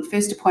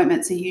 First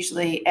appointments are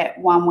usually at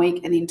 1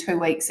 week and then 2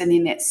 weeks, and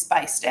then that's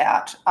spaced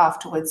out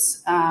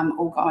afterwards,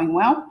 all going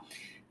well.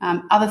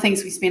 Other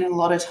things we spend a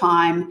lot of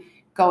time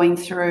going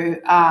through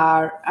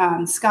are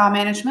scar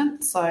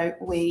management. So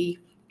we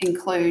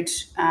include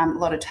a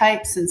lot of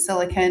tapes and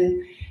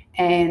silicone,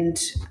 and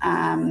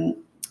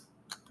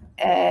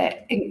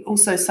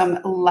also some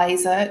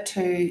laser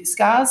to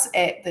scars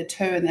at the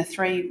 2 and the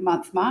 3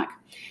 month mark.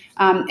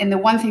 And the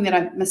one thing that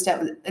I missed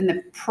out in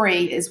the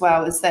pre as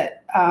well is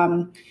that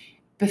about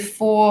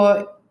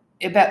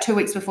 2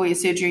 weeks before your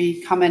surgery,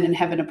 you come in and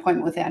have an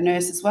appointment with our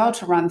nurse as well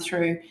to run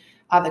through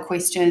other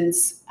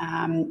questions,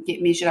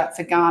 get measured up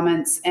for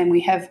garments, and we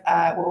have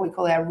what we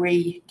call our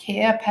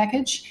re-care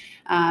package.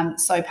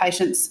 So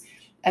patients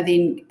are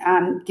then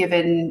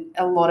given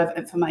a lot of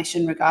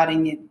information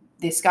regarding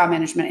their scar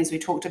management, as we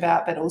talked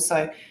about, but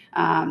also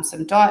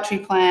some dietary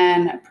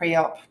plan, a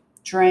pre-op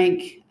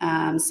drink,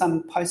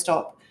 some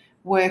post-op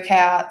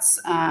workouts,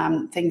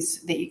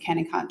 things that you can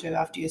and can't do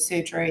after your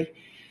surgery,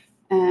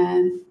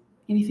 and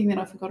anything that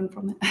I've forgotten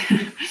from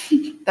that.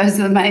 Those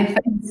are the main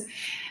things.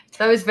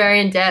 That was very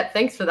in-depth.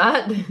 Thanks for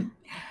that.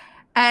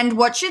 And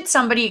what should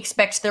somebody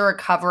expect the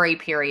recovery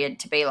period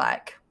to be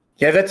like?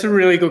 Yeah, that's a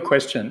really good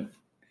question,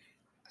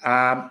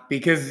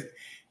 because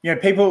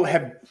people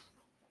have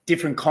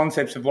different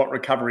concepts of what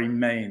recovery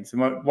means,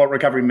 and what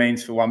recovery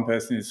means for one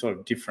person is sort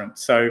of different.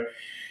 So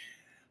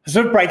I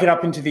sort of break it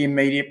up into the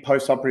immediate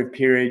post-operative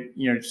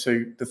period.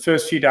 So the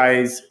first few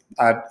days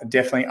are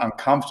definitely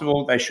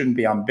uncomfortable. They shouldn't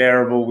be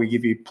unbearable. We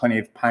give you plenty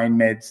of pain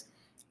meds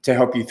to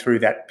help you through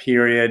that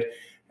period.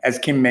 As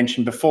Kim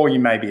mentioned before, you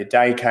may be a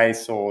day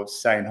case or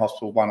stay in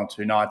hospital 1 or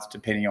 2 nights,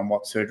 depending on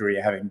what surgery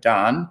you're having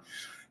done.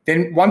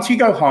 Then once you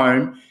go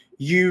home,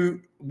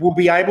 you will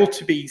be able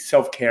to be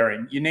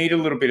self-caring. You need a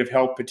little bit of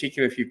help,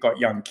 particularly if you've got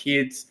young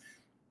kids,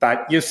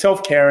 but you're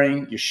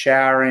self-caring, you're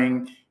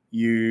showering,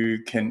 you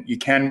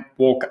can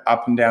walk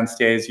up and down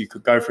stairs. You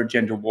could go for a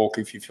gentle walk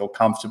if you feel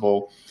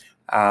comfortable.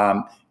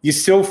 You're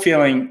still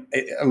feeling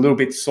a little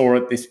bit sore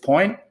at this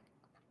point,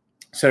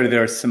 so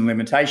there are some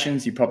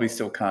limitations. You probably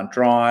still can't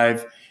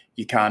drive.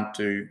 You can't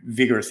do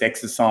vigorous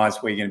exercise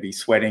where you're going to be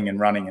sweating and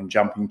running and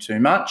jumping too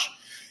much.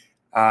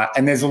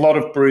 And there's a lot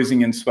of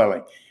bruising and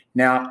swelling.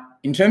 Now,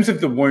 in terms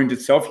of the wound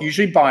itself,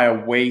 usually by a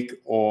week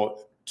or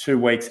 2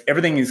 weeks,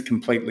 everything is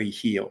completely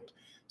healed.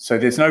 So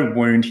there's no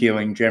wound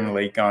healing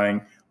generally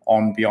going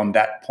on beyond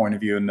that point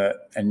of view.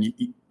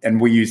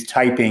 And we use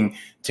taping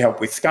to help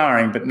with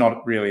scarring, but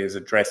not really as a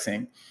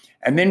dressing.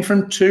 And then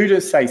from 2 to,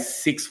 say,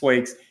 6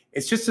 weeks,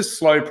 it's just a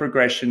slow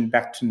progression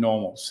back to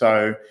normal.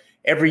 So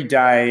every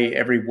day,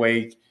 every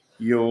week,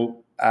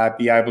 you'll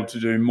be able to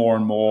do more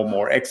and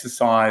more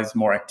exercise,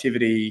 more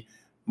activity,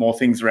 more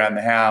things around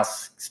the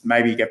house,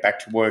 maybe get back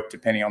to work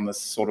depending on the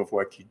sort of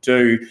work you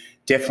do.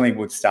 Definitely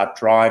would start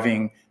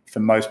driving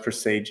for most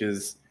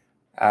procedures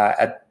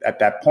at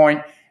that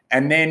point.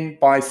 And then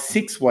by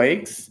 6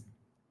 weeks,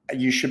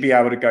 you should be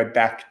able to go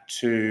back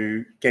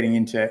to getting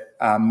into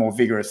more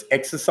vigorous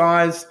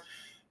exercise.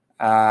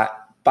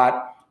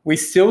 But we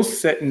still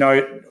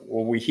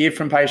we hear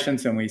from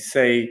patients and we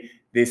see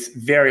this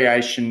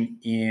variation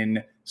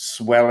in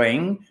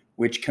swelling,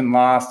 which can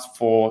last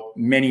for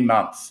many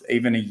months,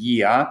 even a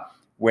year,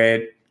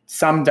 where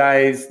some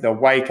days they'll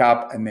wake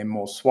up and they're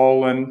more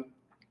swollen.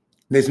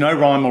 There's no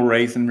rhyme or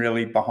reason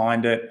really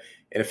behind it.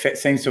 It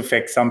seems to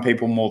affect some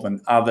people more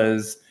than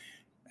others.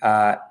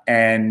 But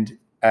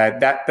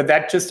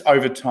that just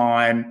over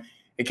time,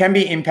 it can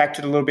be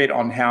impacted a little bit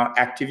on how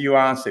active you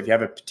are. So if you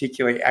have a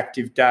particularly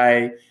active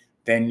day,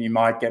 then you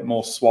might get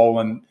more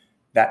swollen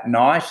that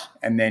night,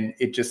 and then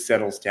it just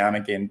settles down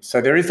again. So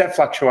there is that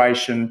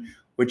fluctuation,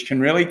 which can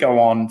really go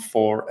on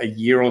for a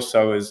year or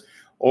so as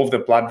all of the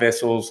blood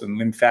vessels and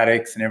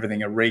lymphatics and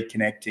everything are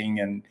reconnecting,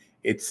 and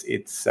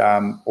it's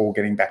all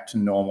getting back to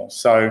normal.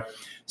 So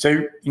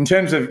in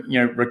terms of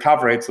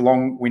recovery, it's a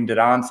long-winded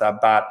answer,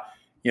 but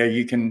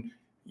you can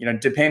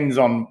depends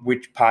on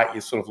which part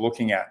you're sort of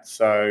looking at.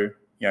 So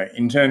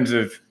in terms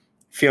of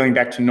feeling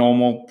back to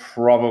normal,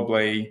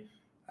 probably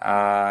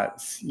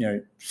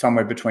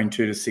somewhere between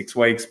 2 to 6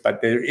 weeks,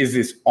 but there is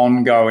this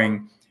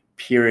ongoing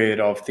period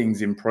of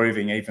things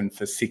improving even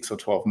for 6 or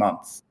 12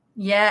 months.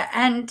 Yeah,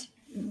 and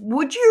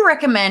would you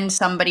recommend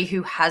somebody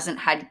who hasn't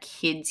had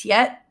kids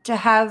yet to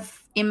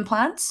have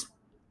implants?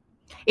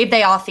 If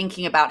they are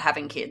thinking about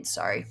having kids,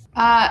 sorry.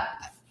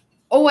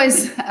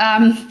 Always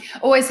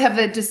have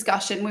a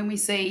discussion when we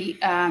see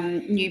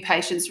new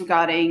patients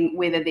regarding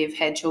whether they've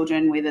had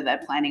children, whether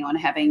they're planning on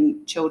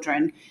having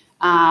children.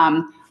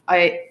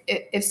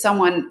 If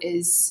someone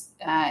is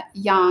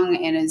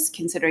young and is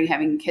considering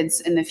having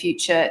kids in the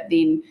future,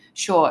 then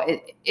sure,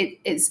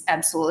 it's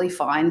absolutely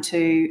fine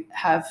to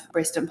have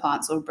breast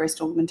implants or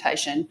breast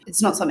augmentation.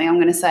 It's not something I'm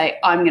going to say,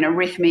 I'm going to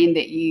recommend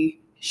that you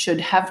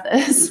should have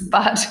this,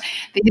 but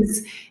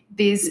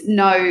there's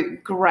no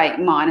great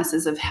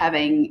minuses of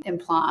having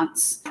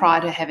implants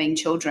prior to having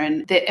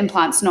children. The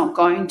implant's not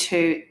going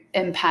to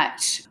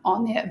impact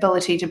on their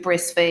ability to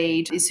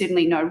breastfeed. There's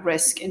certainly no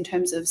risk in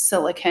terms of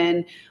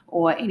silicone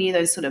or any of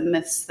those sort of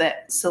myths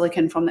that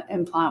silicone from the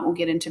implant will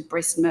get into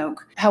breast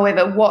milk.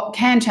 However, what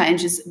can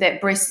change is that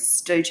breasts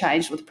do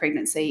change with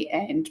pregnancy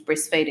and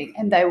breastfeeding,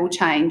 and they will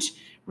change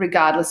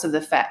regardless of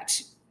the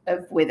fact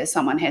of whether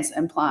someone has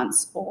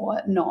implants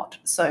or not.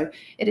 So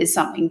it is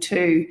something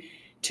to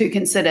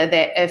consider,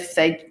 that if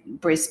they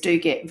breasts do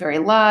get very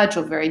large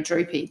or very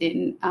droopy,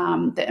 then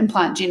the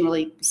implant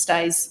generally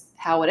stays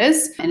how it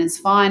is and is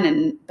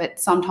fine. But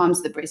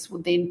sometimes the breast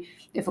will then,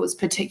 if it was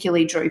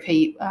particularly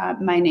droopy,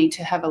 may need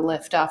to have a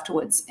lift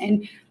afterwards.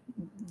 And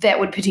that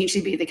would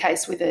potentially be the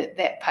case whether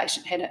that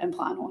patient had an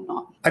implant or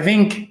not. I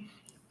think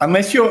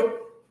unless you're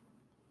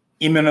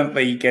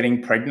imminently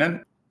getting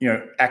pregnant,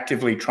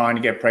 actively trying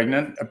to get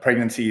pregnant, a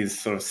pregnancy is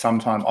sort of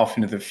sometime off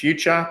into the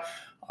future,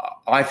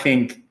 I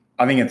think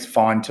it's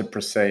fine to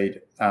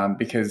proceed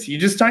because you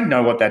just don't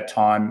know what that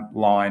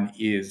timeline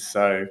is.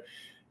 So,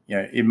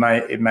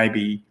 it may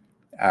be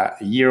a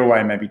year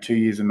away, maybe 2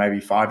 years, and maybe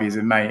 5 years.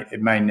 It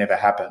may never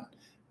happen.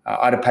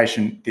 I had a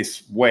patient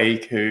this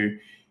week who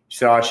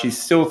said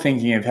she's still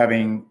thinking of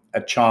having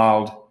a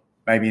child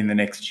maybe in the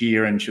next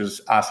year, and she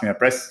was asking about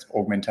breast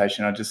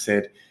augmentation. I just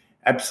said,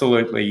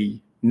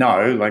 absolutely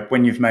no. Like,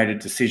 when you've made a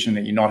decision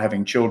that you're not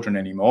having children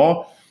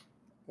anymore,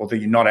 or that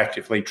you're not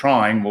actively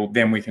trying, well,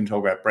 then we can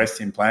talk about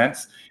breast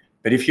implants.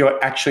 But if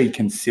you're actually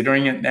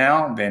considering it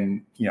now,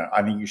 then,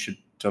 I think you should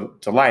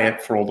delay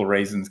it for all the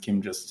reasons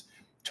Kim just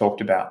talked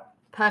about.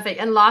 Perfect.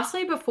 And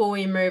lastly, before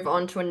we move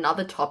on to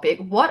another topic,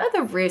 what are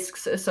the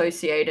risks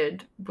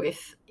associated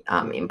with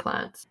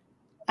implants?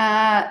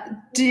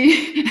 That's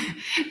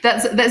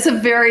a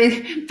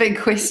very big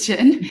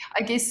question.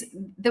 I guess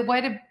the way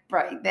to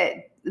break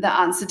the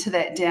answer to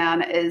that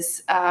down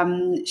is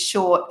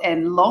short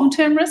and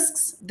long-term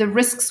risks. The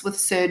risks with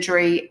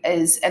surgery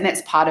and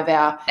that's part of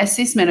our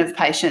assessment of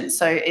patients.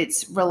 So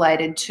it's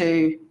related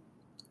to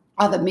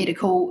other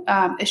medical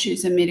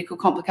issues and medical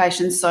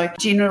complications. So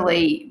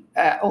generally,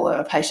 all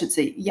our patients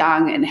are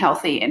young and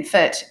healthy and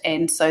fit,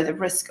 and so the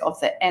risk of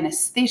the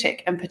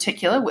anaesthetic in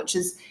particular, which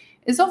is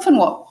often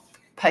what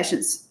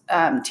patients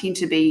tend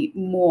to be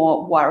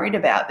more worried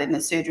about than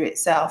the surgery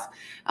itself.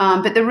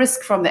 But the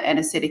risk from the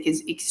anaesthetic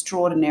is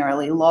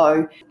extraordinarily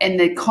low, and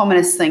the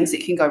commonest things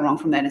that can go wrong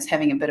from that is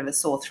having a bit of a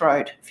sore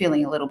throat,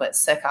 feeling a little bit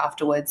sick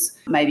afterwards,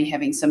 maybe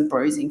having some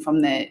bruising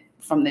from the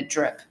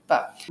drip.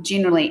 But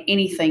generally,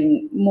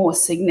 anything more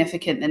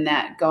significant than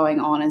that going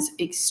on is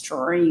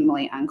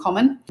extremely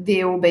uncommon.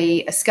 There will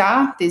be a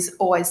scar. There's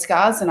always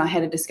scars. And I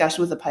had a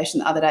discussion with a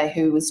patient the other day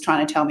who was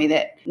trying to tell me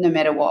that no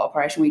matter what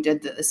operation we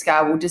did, that the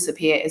scar will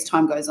disappear as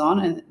time goes on.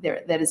 And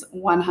that is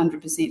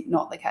 100%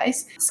 not the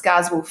case.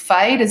 Scars will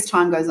fade as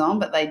time goes on,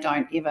 but they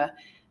don't ever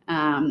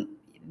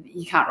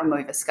you can't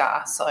remove a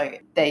scar, so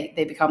they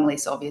become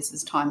less obvious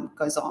as time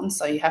goes on.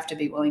 So you have to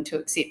be willing to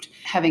accept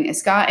having a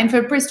scar. And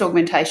for breast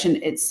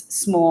augmentation, it's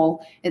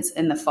small, it's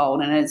in the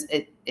fold, and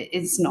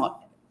it's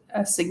not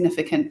a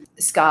significant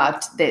scar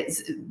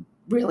that's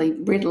really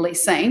readily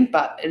seen,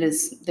 but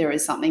there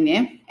is something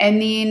there.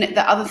 And then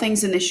the other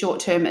things in the short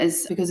term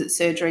is, because it's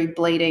surgery,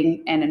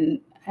 bleeding and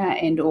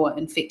or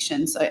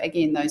infection. So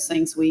again, those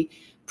things we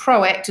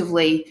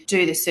proactively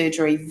do the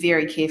surgery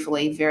very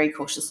carefully, very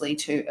cautiously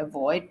to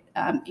avoid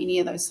any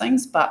of those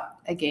things. But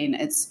again,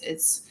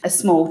 it's a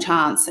small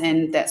chance,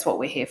 and that's what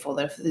we're here for,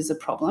 that if there's a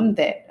problem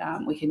that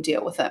we can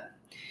deal with it.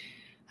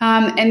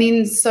 And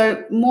then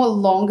so more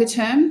longer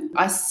term,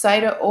 I say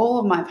to all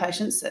of my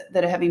patients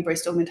that are having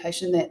breast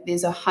augmentation that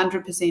there's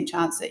 100%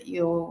 chance that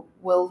you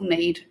will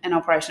need an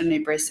operation on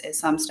your breast at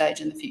some stage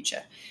in the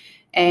future.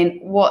 And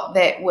what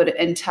that would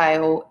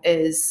entail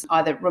is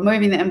either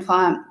removing the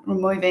implant,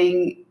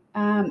 removing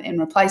and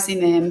replacing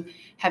them,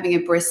 having a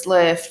breast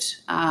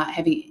lift,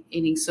 having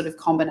any sort of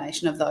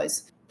combination of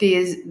those.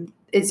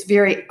 It's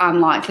very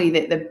unlikely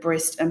that the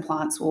breast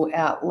implants will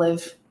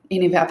outlive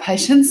any of our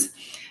patients.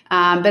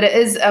 But it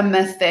is a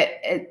myth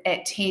that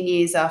at 10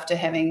 years after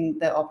having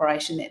the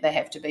operation that they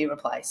have to be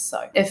replaced.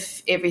 So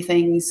if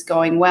everything's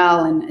going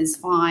well and is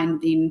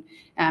fine, then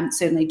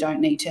certainly don't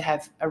need to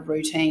have a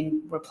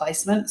routine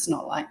replacement. It's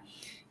not like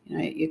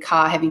your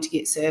car having to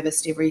get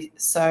serviced every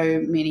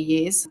so many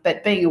years,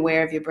 but being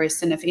aware of your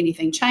breast, and if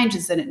anything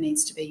changes, then it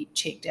needs to be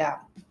checked out.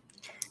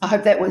 I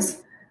hope that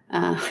was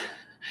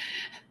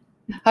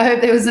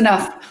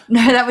enough.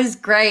 No, that was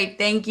great.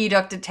 Thank you,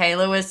 Dr.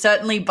 Taylor. We're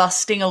certainly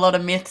busting a lot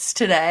of myths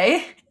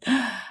today.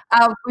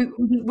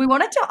 We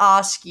wanted to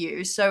ask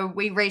you, so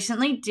we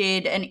recently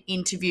did an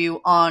interview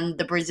on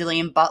the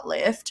Brazilian butt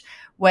lift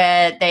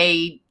where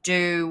they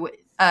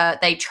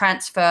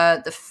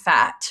transfer the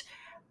fat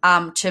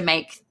to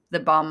make the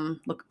bum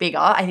look bigger.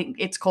 I think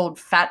it's called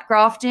fat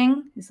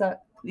grafting. Is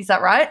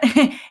that right?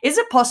 Is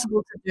it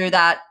possible to do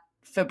that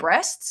for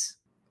breasts?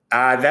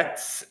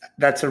 That's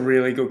a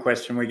really good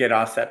question. We get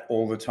asked that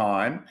all the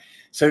time.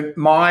 So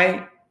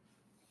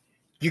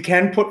you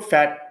can put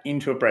fat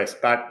into a breast,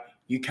 but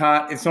you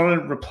can't. It's not a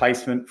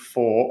replacement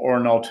for or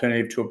an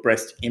alternative to a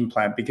breast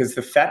implant, because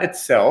the fat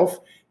itself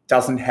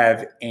doesn't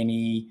have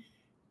any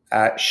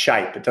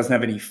shape. It doesn't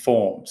have any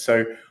form.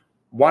 So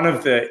one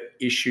of the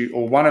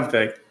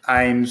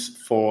aims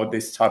for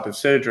this type of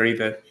surgery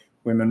that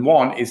women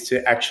want is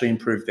to actually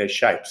improve their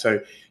shape. So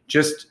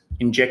just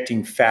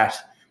injecting fat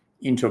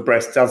into a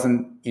breast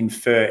doesn't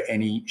infer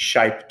any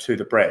shape to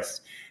the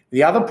breast.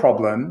 The other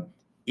problem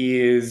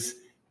is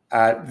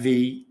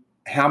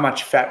how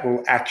much fat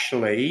will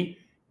actually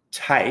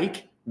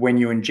take when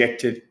you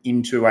inject it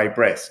into a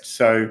breast.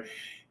 So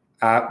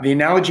the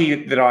analogy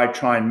that I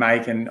try and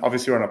make, and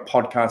obviously we're on a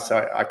podcast,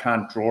 so I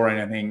can't draw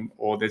anything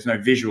or there's no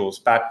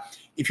visuals, but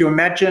if you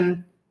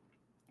imagine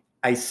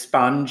a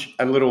sponge,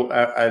 a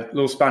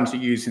little sponge that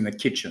you use in the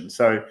kitchen,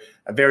 so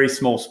a very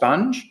small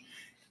sponge,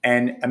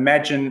 and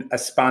imagine a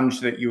sponge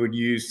that you would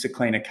use to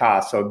clean a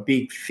car, so a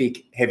big,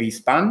 thick, heavy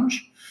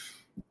sponge,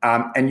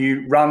 and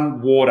you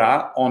run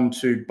water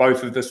onto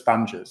both of the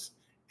sponges,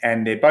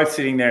 and they're both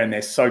sitting there and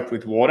they're soaked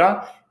with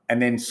water,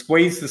 and then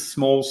squeeze the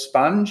small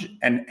sponge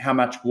and how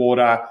much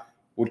water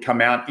would come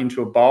out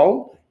into a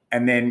bowl,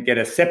 and then get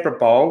a separate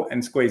bowl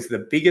and squeeze the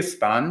bigger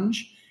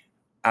sponge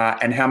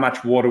and how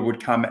much water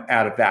would come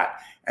out of that.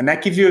 And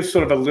that gives you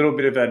sort of a little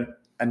bit of an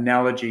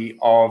analogy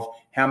of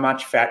how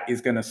much fat is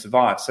going to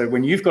survive. So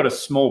when you've got a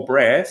small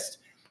breast,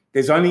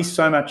 there's only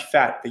so much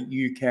fat that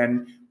you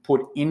can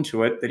put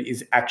into it that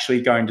is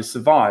actually going to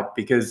survive,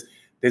 because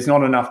there's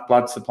not enough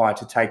blood supply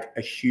to take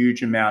a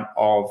huge amount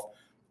of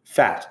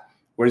fat.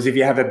 Whereas if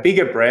you have a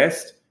bigger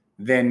breast,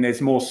 then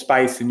there's more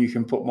space and you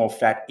can put more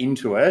fat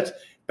into it.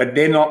 But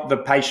they're not the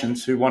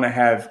patients who want to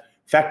have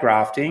fat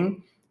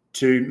grafting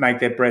to make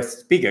their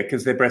breasts bigger,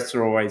 because their breasts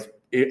are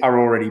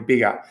already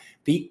bigger.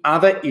 The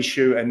other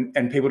issue,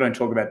 and people don't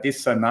talk about this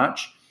so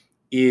much,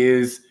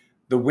 is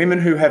the women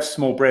who have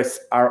small breasts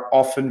are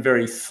often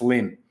very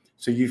slim.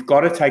 So you've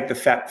got to take the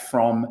fat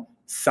from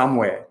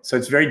somewhere. So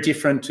it's very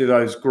different to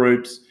those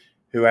groups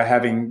who are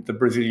having the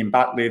Brazilian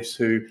butt lifts,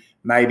 who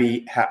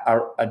maybe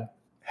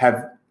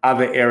have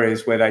other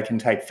areas where they can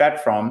take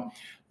fat from.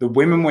 The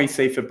women we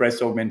see for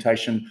breast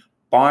augmentation,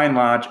 by and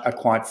large, are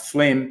quite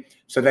slim,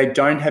 so they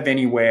don't have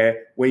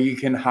anywhere where you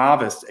can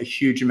harvest a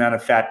huge amount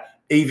of fat,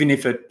 even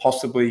if it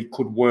possibly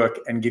could work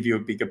and give you a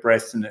bigger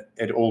breast and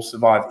it all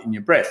survive in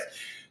your breast.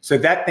 So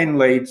that then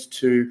leads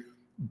to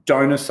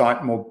donor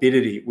site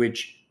morbidity,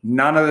 which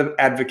none of the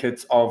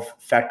advocates of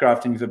fat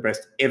grafting to the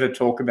breast ever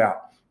talk about.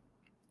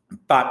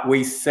 But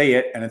we see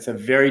it, and it's a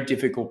very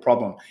difficult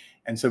problem.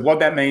 And so what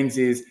that means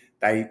is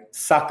they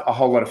suck a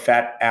whole lot of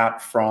fat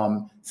out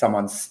from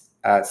someone's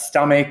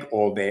stomach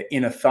or their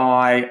inner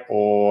thigh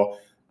or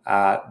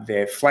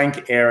their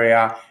flank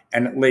area,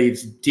 and it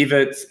leaves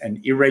divots and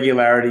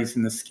irregularities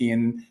in the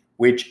skin,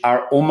 which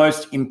are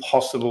almost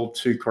impossible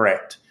to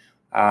correct.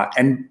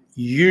 And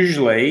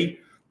usually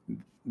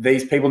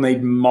these people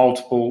need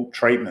multiple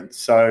treatments.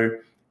 So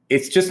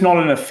it's just not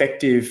an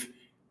effective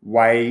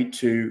way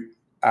to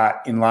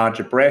enlarge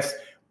a breast.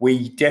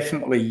 We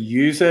definitely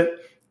use it.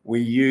 We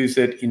use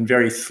it in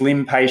very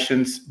slim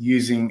patients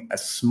using a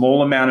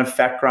small amount of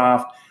fat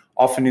graft,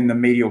 often in the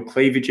medial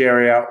cleavage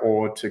area,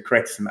 or to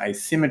correct some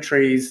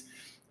asymmetries.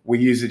 We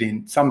use it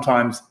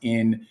sometimes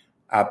in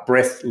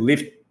breast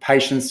lift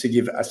patients to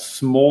give a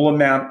small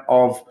amount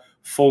of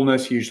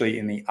fullness, usually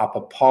in the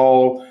upper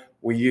pole.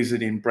 We use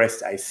it in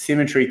breast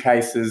asymmetry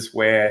cases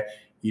where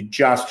you're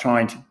just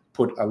trying to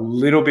put a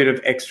little bit of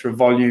extra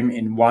volume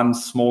in one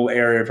small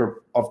area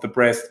of the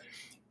breast.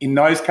 In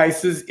those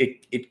cases,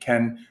 it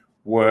can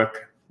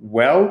work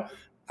well,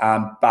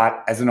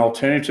 but as an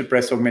alternative to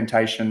breast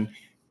augmentation,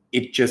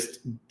 it just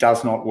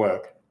does not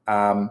work.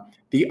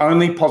 The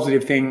only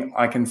positive thing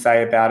I can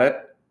say about it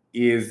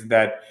is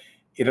that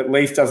it at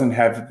least doesn't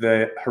have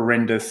the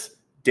horrendous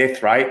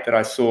death rate that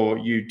I saw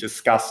you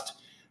discussed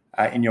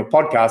in your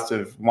podcast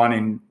of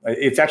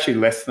it's actually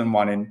less than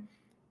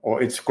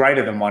or it's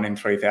greater than 1 in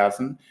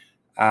 3,000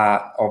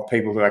 of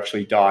people who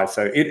actually die.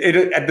 So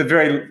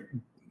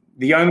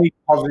the only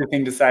positive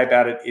thing to say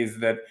about it is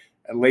that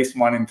at least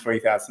 1 in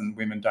 3,000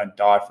 women don't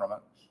die from it.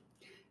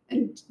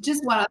 And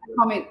just one other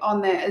comment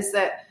on that is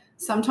that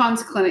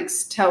sometimes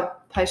clinics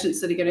tell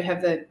patients that are going to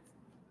have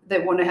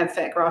that want to have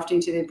fat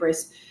grafting to their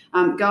breasts,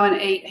 go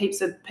and eat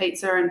heaps of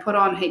pizza and put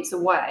on heaps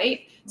of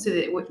weight, so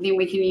that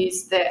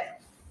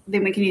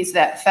then we can use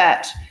that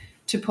fat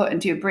to put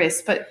into your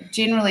breast. But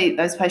generally,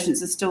 those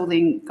patients are still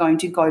then going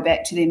to go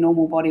back to their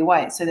normal body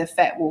weight, so their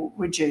fat will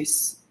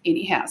reduce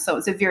anyhow. So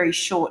it's a very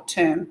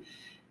short-term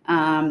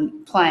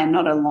plan,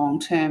 not a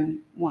long-term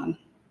one.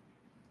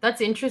 That's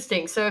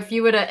interesting. So if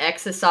you were to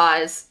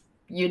exercise,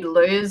 you'd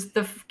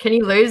can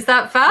you lose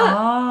that fat?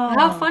 Oh.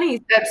 How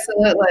funny.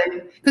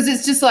 Absolutely. Because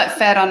it's just like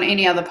fat on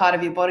any other part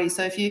of your body.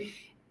 So if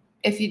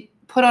you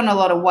put on a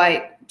lot of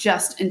weight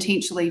just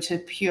intentionally to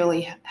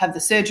purely have the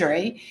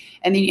surgery,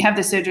 and then you have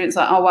the surgery, it's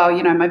like, oh, well,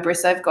 my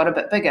breasts have got a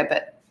bit bigger,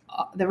 but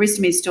the rest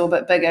of me is still a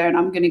bit bigger and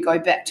I'm going to go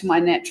back to my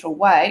natural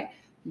weight,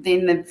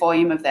 then the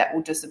volume of that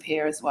will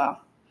disappear as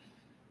well.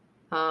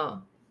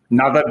 Oh.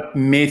 Another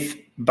myth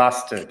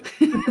busted.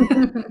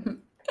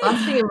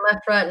 Busting him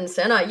left, right, and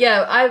center.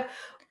 Yeah,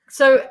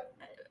 so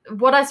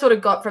what I sort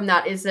of got from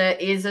that is there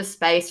is a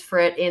space for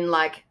it in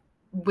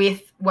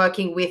with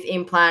working with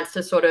implants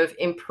to sort of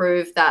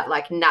improve that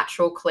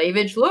natural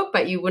cleavage look,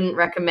 but you wouldn't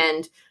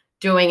recommend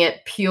doing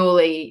it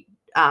purely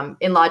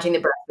enlarging the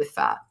breast with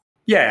fat.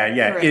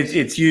 Yeah.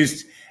 It's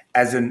used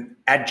as an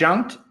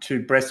adjunct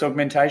to breast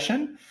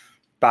augmentation,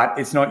 but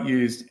it's not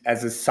used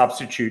as a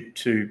substitute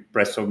to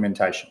breast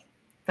augmentation.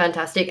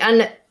 Fantastic.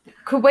 And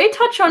could we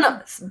touch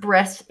on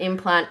breast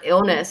implant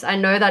illness? I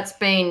know that's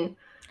been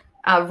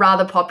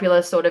rather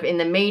popular sort of in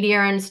the media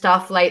and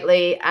stuff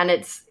lately, and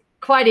it's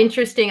quite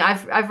interesting.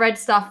 I've read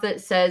stuff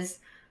that says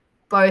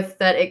both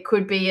that it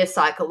could be a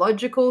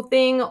psychological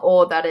thing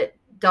or that it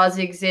does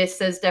exist.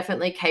 There's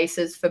definitely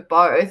cases for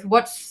both.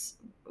 What's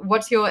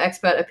your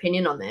expert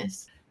opinion on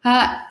this?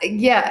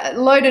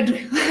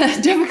 Loaded,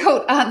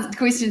 difficult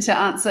question to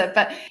answer.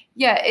 But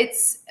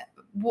it's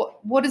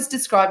what is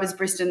described as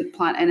breast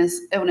implant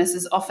illness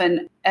is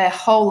often a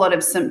whole lot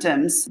of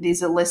symptoms.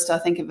 There's a list, I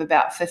think, of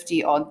about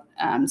 50 odd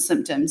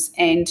symptoms.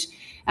 And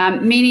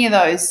many of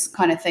those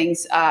kind of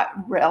things are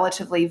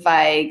relatively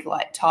vague,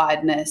 like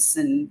tiredness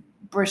and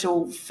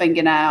brittle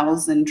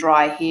fingernails and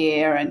dry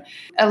hair, and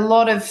a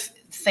lot of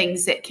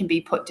things that can be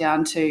put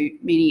down to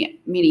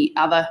many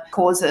other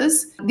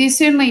causes. There's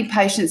certainly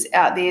patients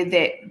out there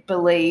that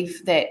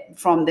believe that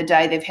from the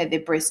day they've had their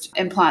breast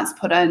implants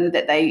put in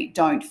that they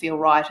don't feel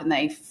right and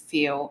they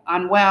feel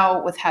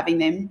unwell with having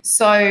them.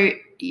 So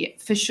yeah,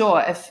 for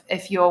sure,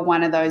 if you're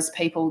one of those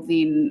people,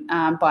 then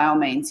by all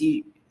means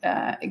you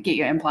get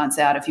your implants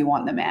out if you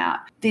want them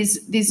out.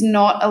 There's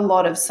not a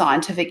lot of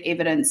scientific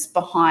evidence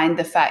behind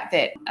the fact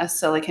that a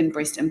silicone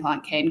breast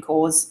implant can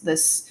cause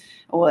this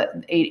or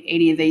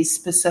any of these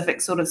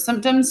specific sort of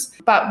symptoms.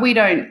 But we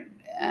don't,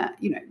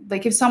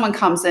 if someone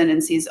comes in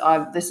and says,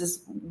 oh, this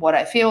is what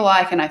I feel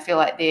like, and I feel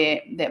like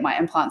that my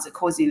implants are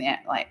causing that,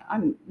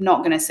 I'm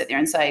not going to sit there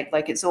and say,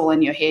 it's all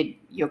in your head,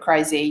 you're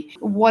crazy.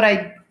 What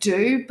I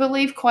do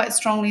believe quite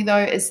strongly, though,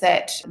 is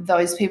that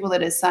those people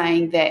that are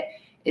saying that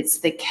it's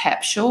the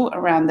capsule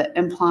around the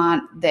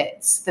implant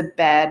that's the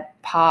bad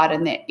part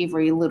and that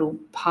every little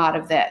part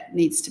of that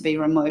needs to be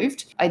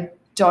removed, I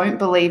don't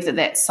believe that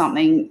that's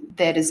something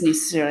that is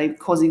necessarily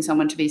causing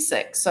someone to be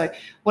sick. So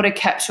what a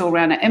capsule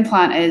around an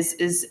implant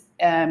is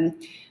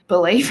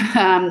belief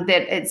that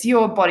it's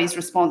your body's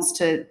response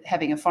to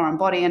having a foreign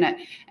body in it,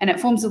 and it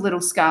forms a little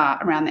scar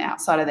around the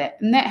outside of that.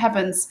 And that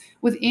happens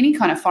with any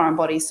kind of foreign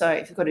body. So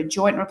if you've got a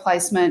joint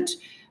replacement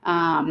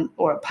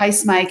or a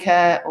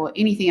pacemaker or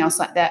anything else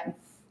like that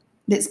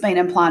that's been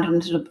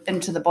implanted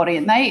into the body,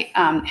 and they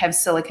have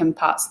silicone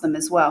parts of them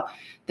as well,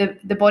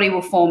 the body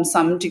will form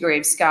some degree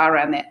of scar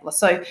around that.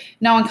 So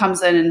no one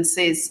comes in and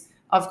says,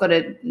 I've got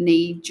a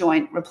knee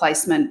joint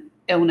replacement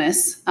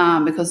illness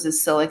because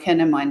there's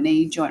silicone in my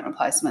knee joint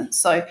replacement.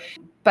 So,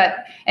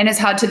 and it's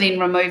hard to then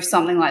remove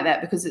something like that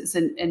because it's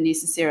a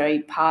necessary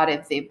part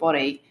of their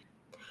body.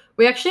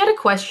 We actually had a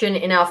question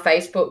in our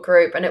Facebook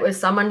group, and it was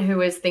someone who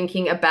was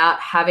thinking about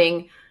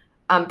having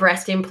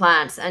breast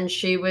implants, and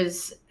she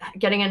was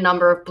getting a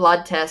number of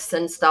blood tests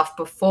and stuff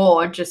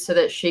before just so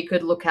that she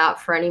could look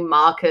out for any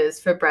markers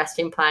for breast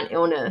implant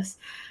illness.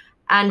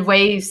 And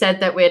we said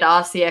that we'd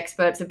ask the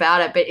experts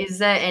about it, but is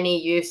there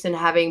any use in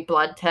having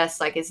blood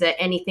tests? Is there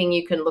anything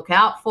you can look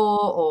out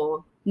for?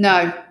 Or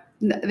No,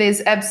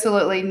 there's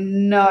absolutely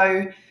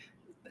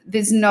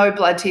there's no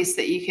blood test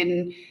that you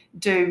can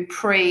do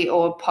pre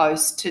or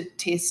post to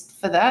test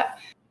for that.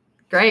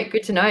 Great,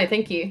 good to know.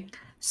 Thank you.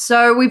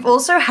 So we've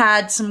also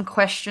had some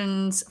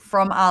questions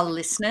from our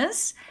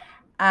listeners.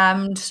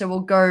 So we'll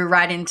go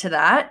right into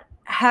that.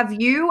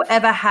 Have you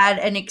ever had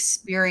an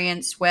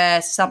experience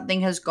where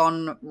something has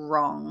gone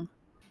wrong?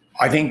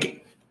 I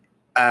think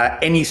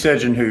any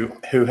surgeon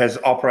who has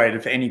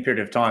operated for any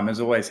period of time has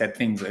always had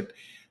things that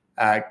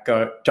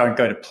don't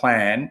go to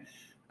plan.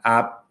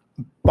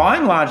 By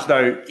and large,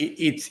 though,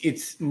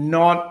 it's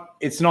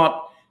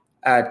not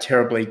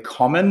terribly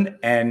common.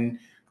 And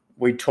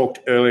we talked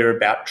earlier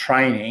about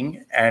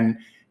training, and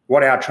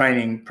what our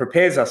training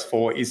prepares us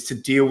for is to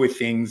deal with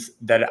things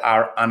that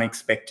are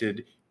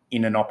unexpected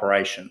in an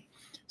operation.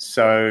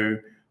 So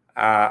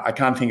I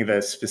can't think of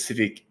a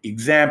specific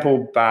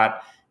example,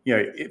 but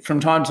from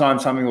time to time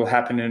something will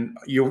happen, and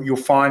you'll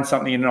find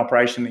something in an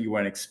operation that you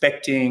weren't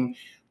expecting,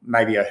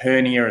 maybe a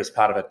hernia as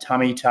part of a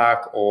tummy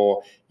tuck,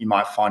 or you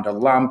might find a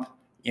lump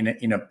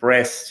in a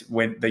breast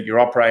that you're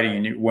operating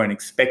and you weren't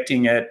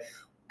expecting it.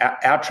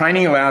 Our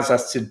training allows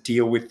us to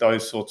deal with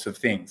those sorts of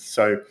things.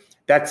 So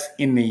that's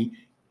in the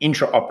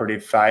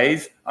intraoperative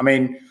phase. I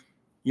mean,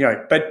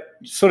 but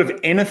sort of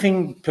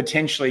anything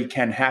potentially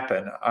can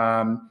happen.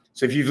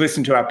 So if you've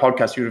listened to our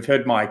podcast, you would have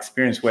heard my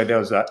experience where there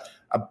was a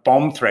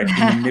bomb threat in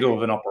the middle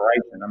of an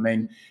operation. I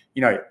mean,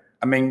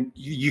 I mean,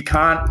 you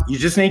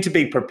just need to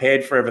be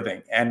prepared for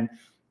everything. And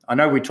I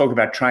know we talk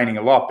about training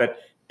a lot, but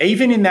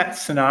even in that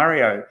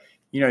scenario,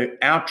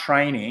 our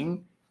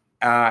training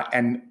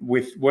and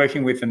with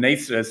working with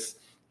anaesthetists,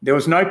 there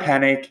was no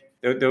panic.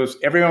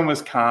 Everyone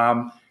was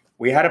calm.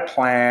 We had a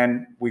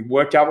plan. We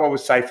worked out what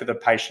was safe for the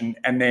patient,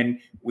 and then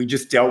we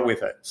just dealt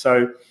with it.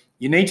 So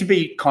you need to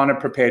be kind of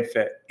prepared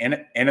for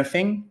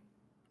anything.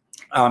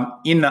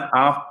 In the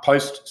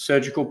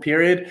post-surgical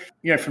period,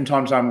 from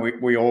time to time,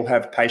 we all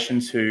have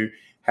patients who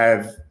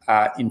have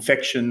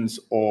infections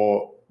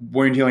or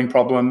wound healing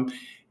problem.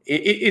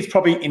 It's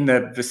probably in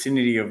the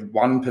vicinity of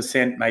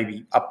 1%,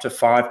 maybe up to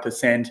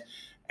 5%.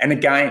 And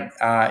again,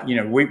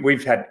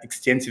 we've had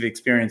extensive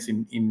experience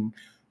in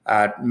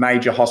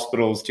major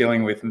hospitals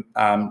dealing with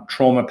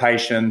trauma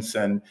patients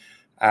and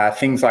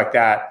things like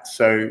that.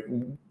 So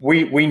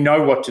we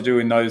know what to do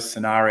in those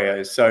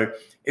scenarios. So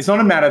it's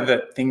not a matter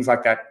that things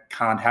like that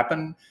can't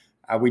happen.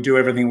 We do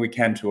everything we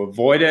can to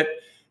avoid it,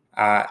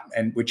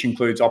 and which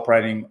includes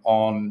operating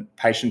on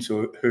patients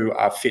who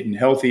are fit and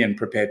healthy and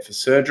prepared for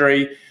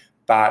surgery.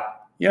 But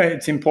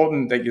it's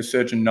important that your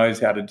surgeon knows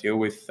how to deal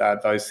with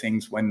those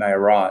things when they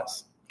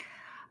arise.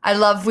 I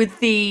love with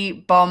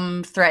the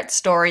bomb threat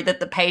story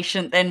that the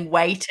patient then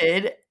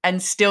waited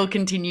and still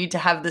continued to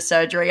have the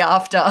surgery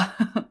after.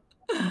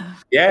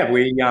 Yeah,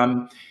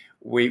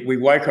 we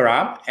woke her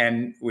up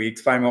and we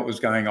explained what was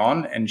going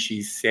on, and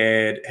she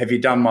said, "Have you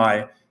done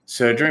my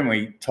surgery?" And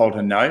we told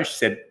her no. She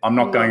said, I'm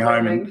not going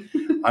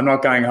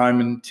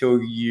home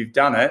until you've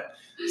done it.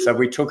 So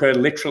we took her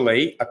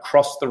literally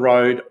across the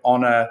road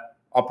on a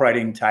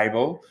operating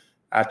table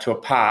to a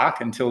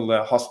park until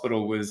the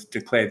hospital was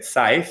declared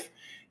safe.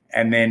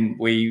 And then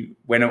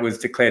when it was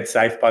declared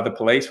safe by the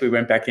police, we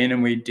went back in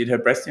and we did her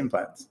breast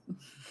implants.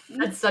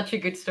 That's such a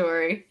good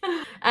story.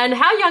 And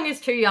how young is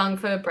too young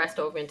for breast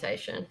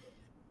augmentation?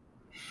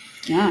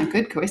 Yeah,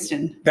 good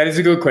question. That is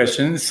a good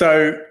question.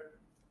 So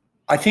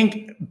I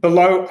think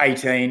below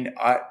 18,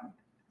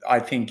 I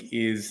think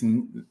is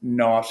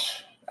not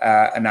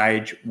an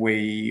age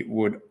we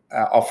would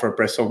offer a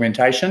breast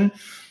augmentation.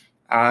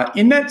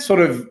 In that sort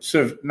of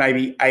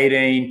maybe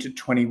 18 to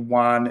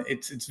 21,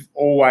 it's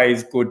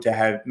always good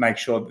to make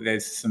sure that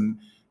there's some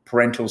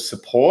parental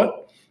support.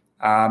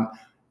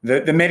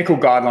 The medical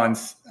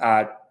guidelines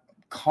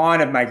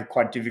kind of make it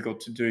quite difficult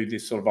to do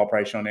this sort of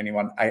operation on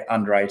anyone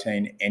under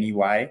 18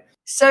 anyway.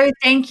 So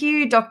thank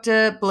you,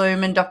 Dr.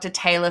 Bloom and Dr.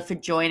 Taylor, for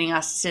joining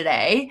us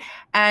today.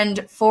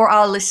 And for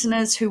our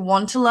listeners who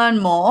want to learn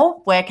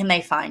more, where can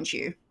they find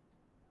you?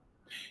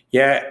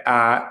 Yeah,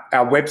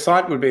 our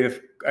website would be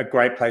a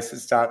great place to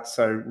start.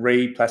 So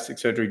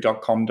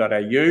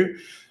replasticsurgery.com.au.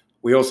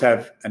 We also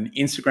have an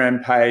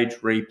Instagram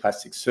page,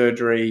 Replastic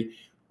Surgery,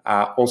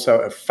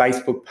 also a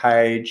Facebook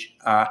page.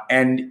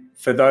 And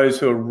for those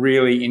who are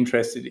really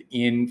interested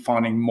in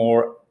finding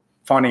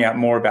out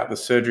more about the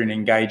surgery and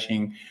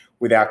engaging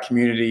with our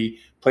community,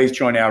 please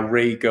join our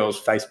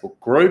Girls Facebook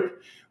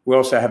group. We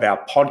also have our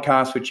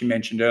podcast, which you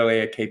mentioned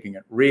earlier, Keeping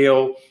It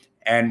Real.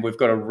 And we've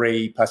got a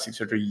Plastic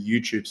Surgery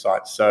YouTube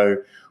site. So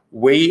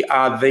we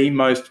are the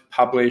most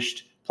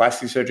published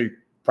plastic surgery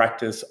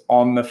practice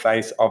on the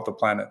face of the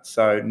planet.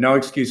 So no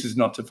excuses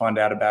not to find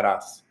out about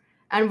us.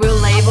 And we'll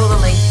label the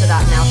links to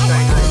that in our show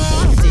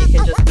notes so you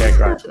can just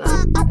go to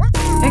them.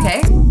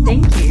 Okay,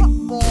 thank you.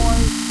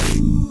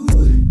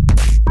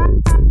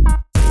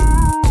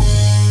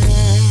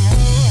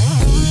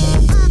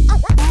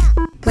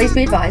 Please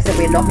be advised that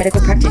we are not medical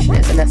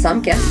practitioners and that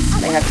some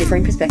guests may have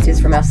differing perspectives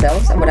from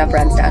ourselves and what our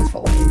brand stands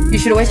for. You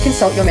should always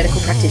consult your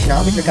medical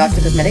practitioner with regards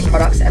to cosmetic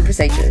products and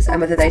procedures and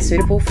whether they are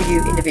suitable for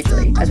you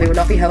individually, as we will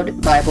not be held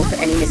liable for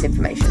any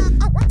misinformation.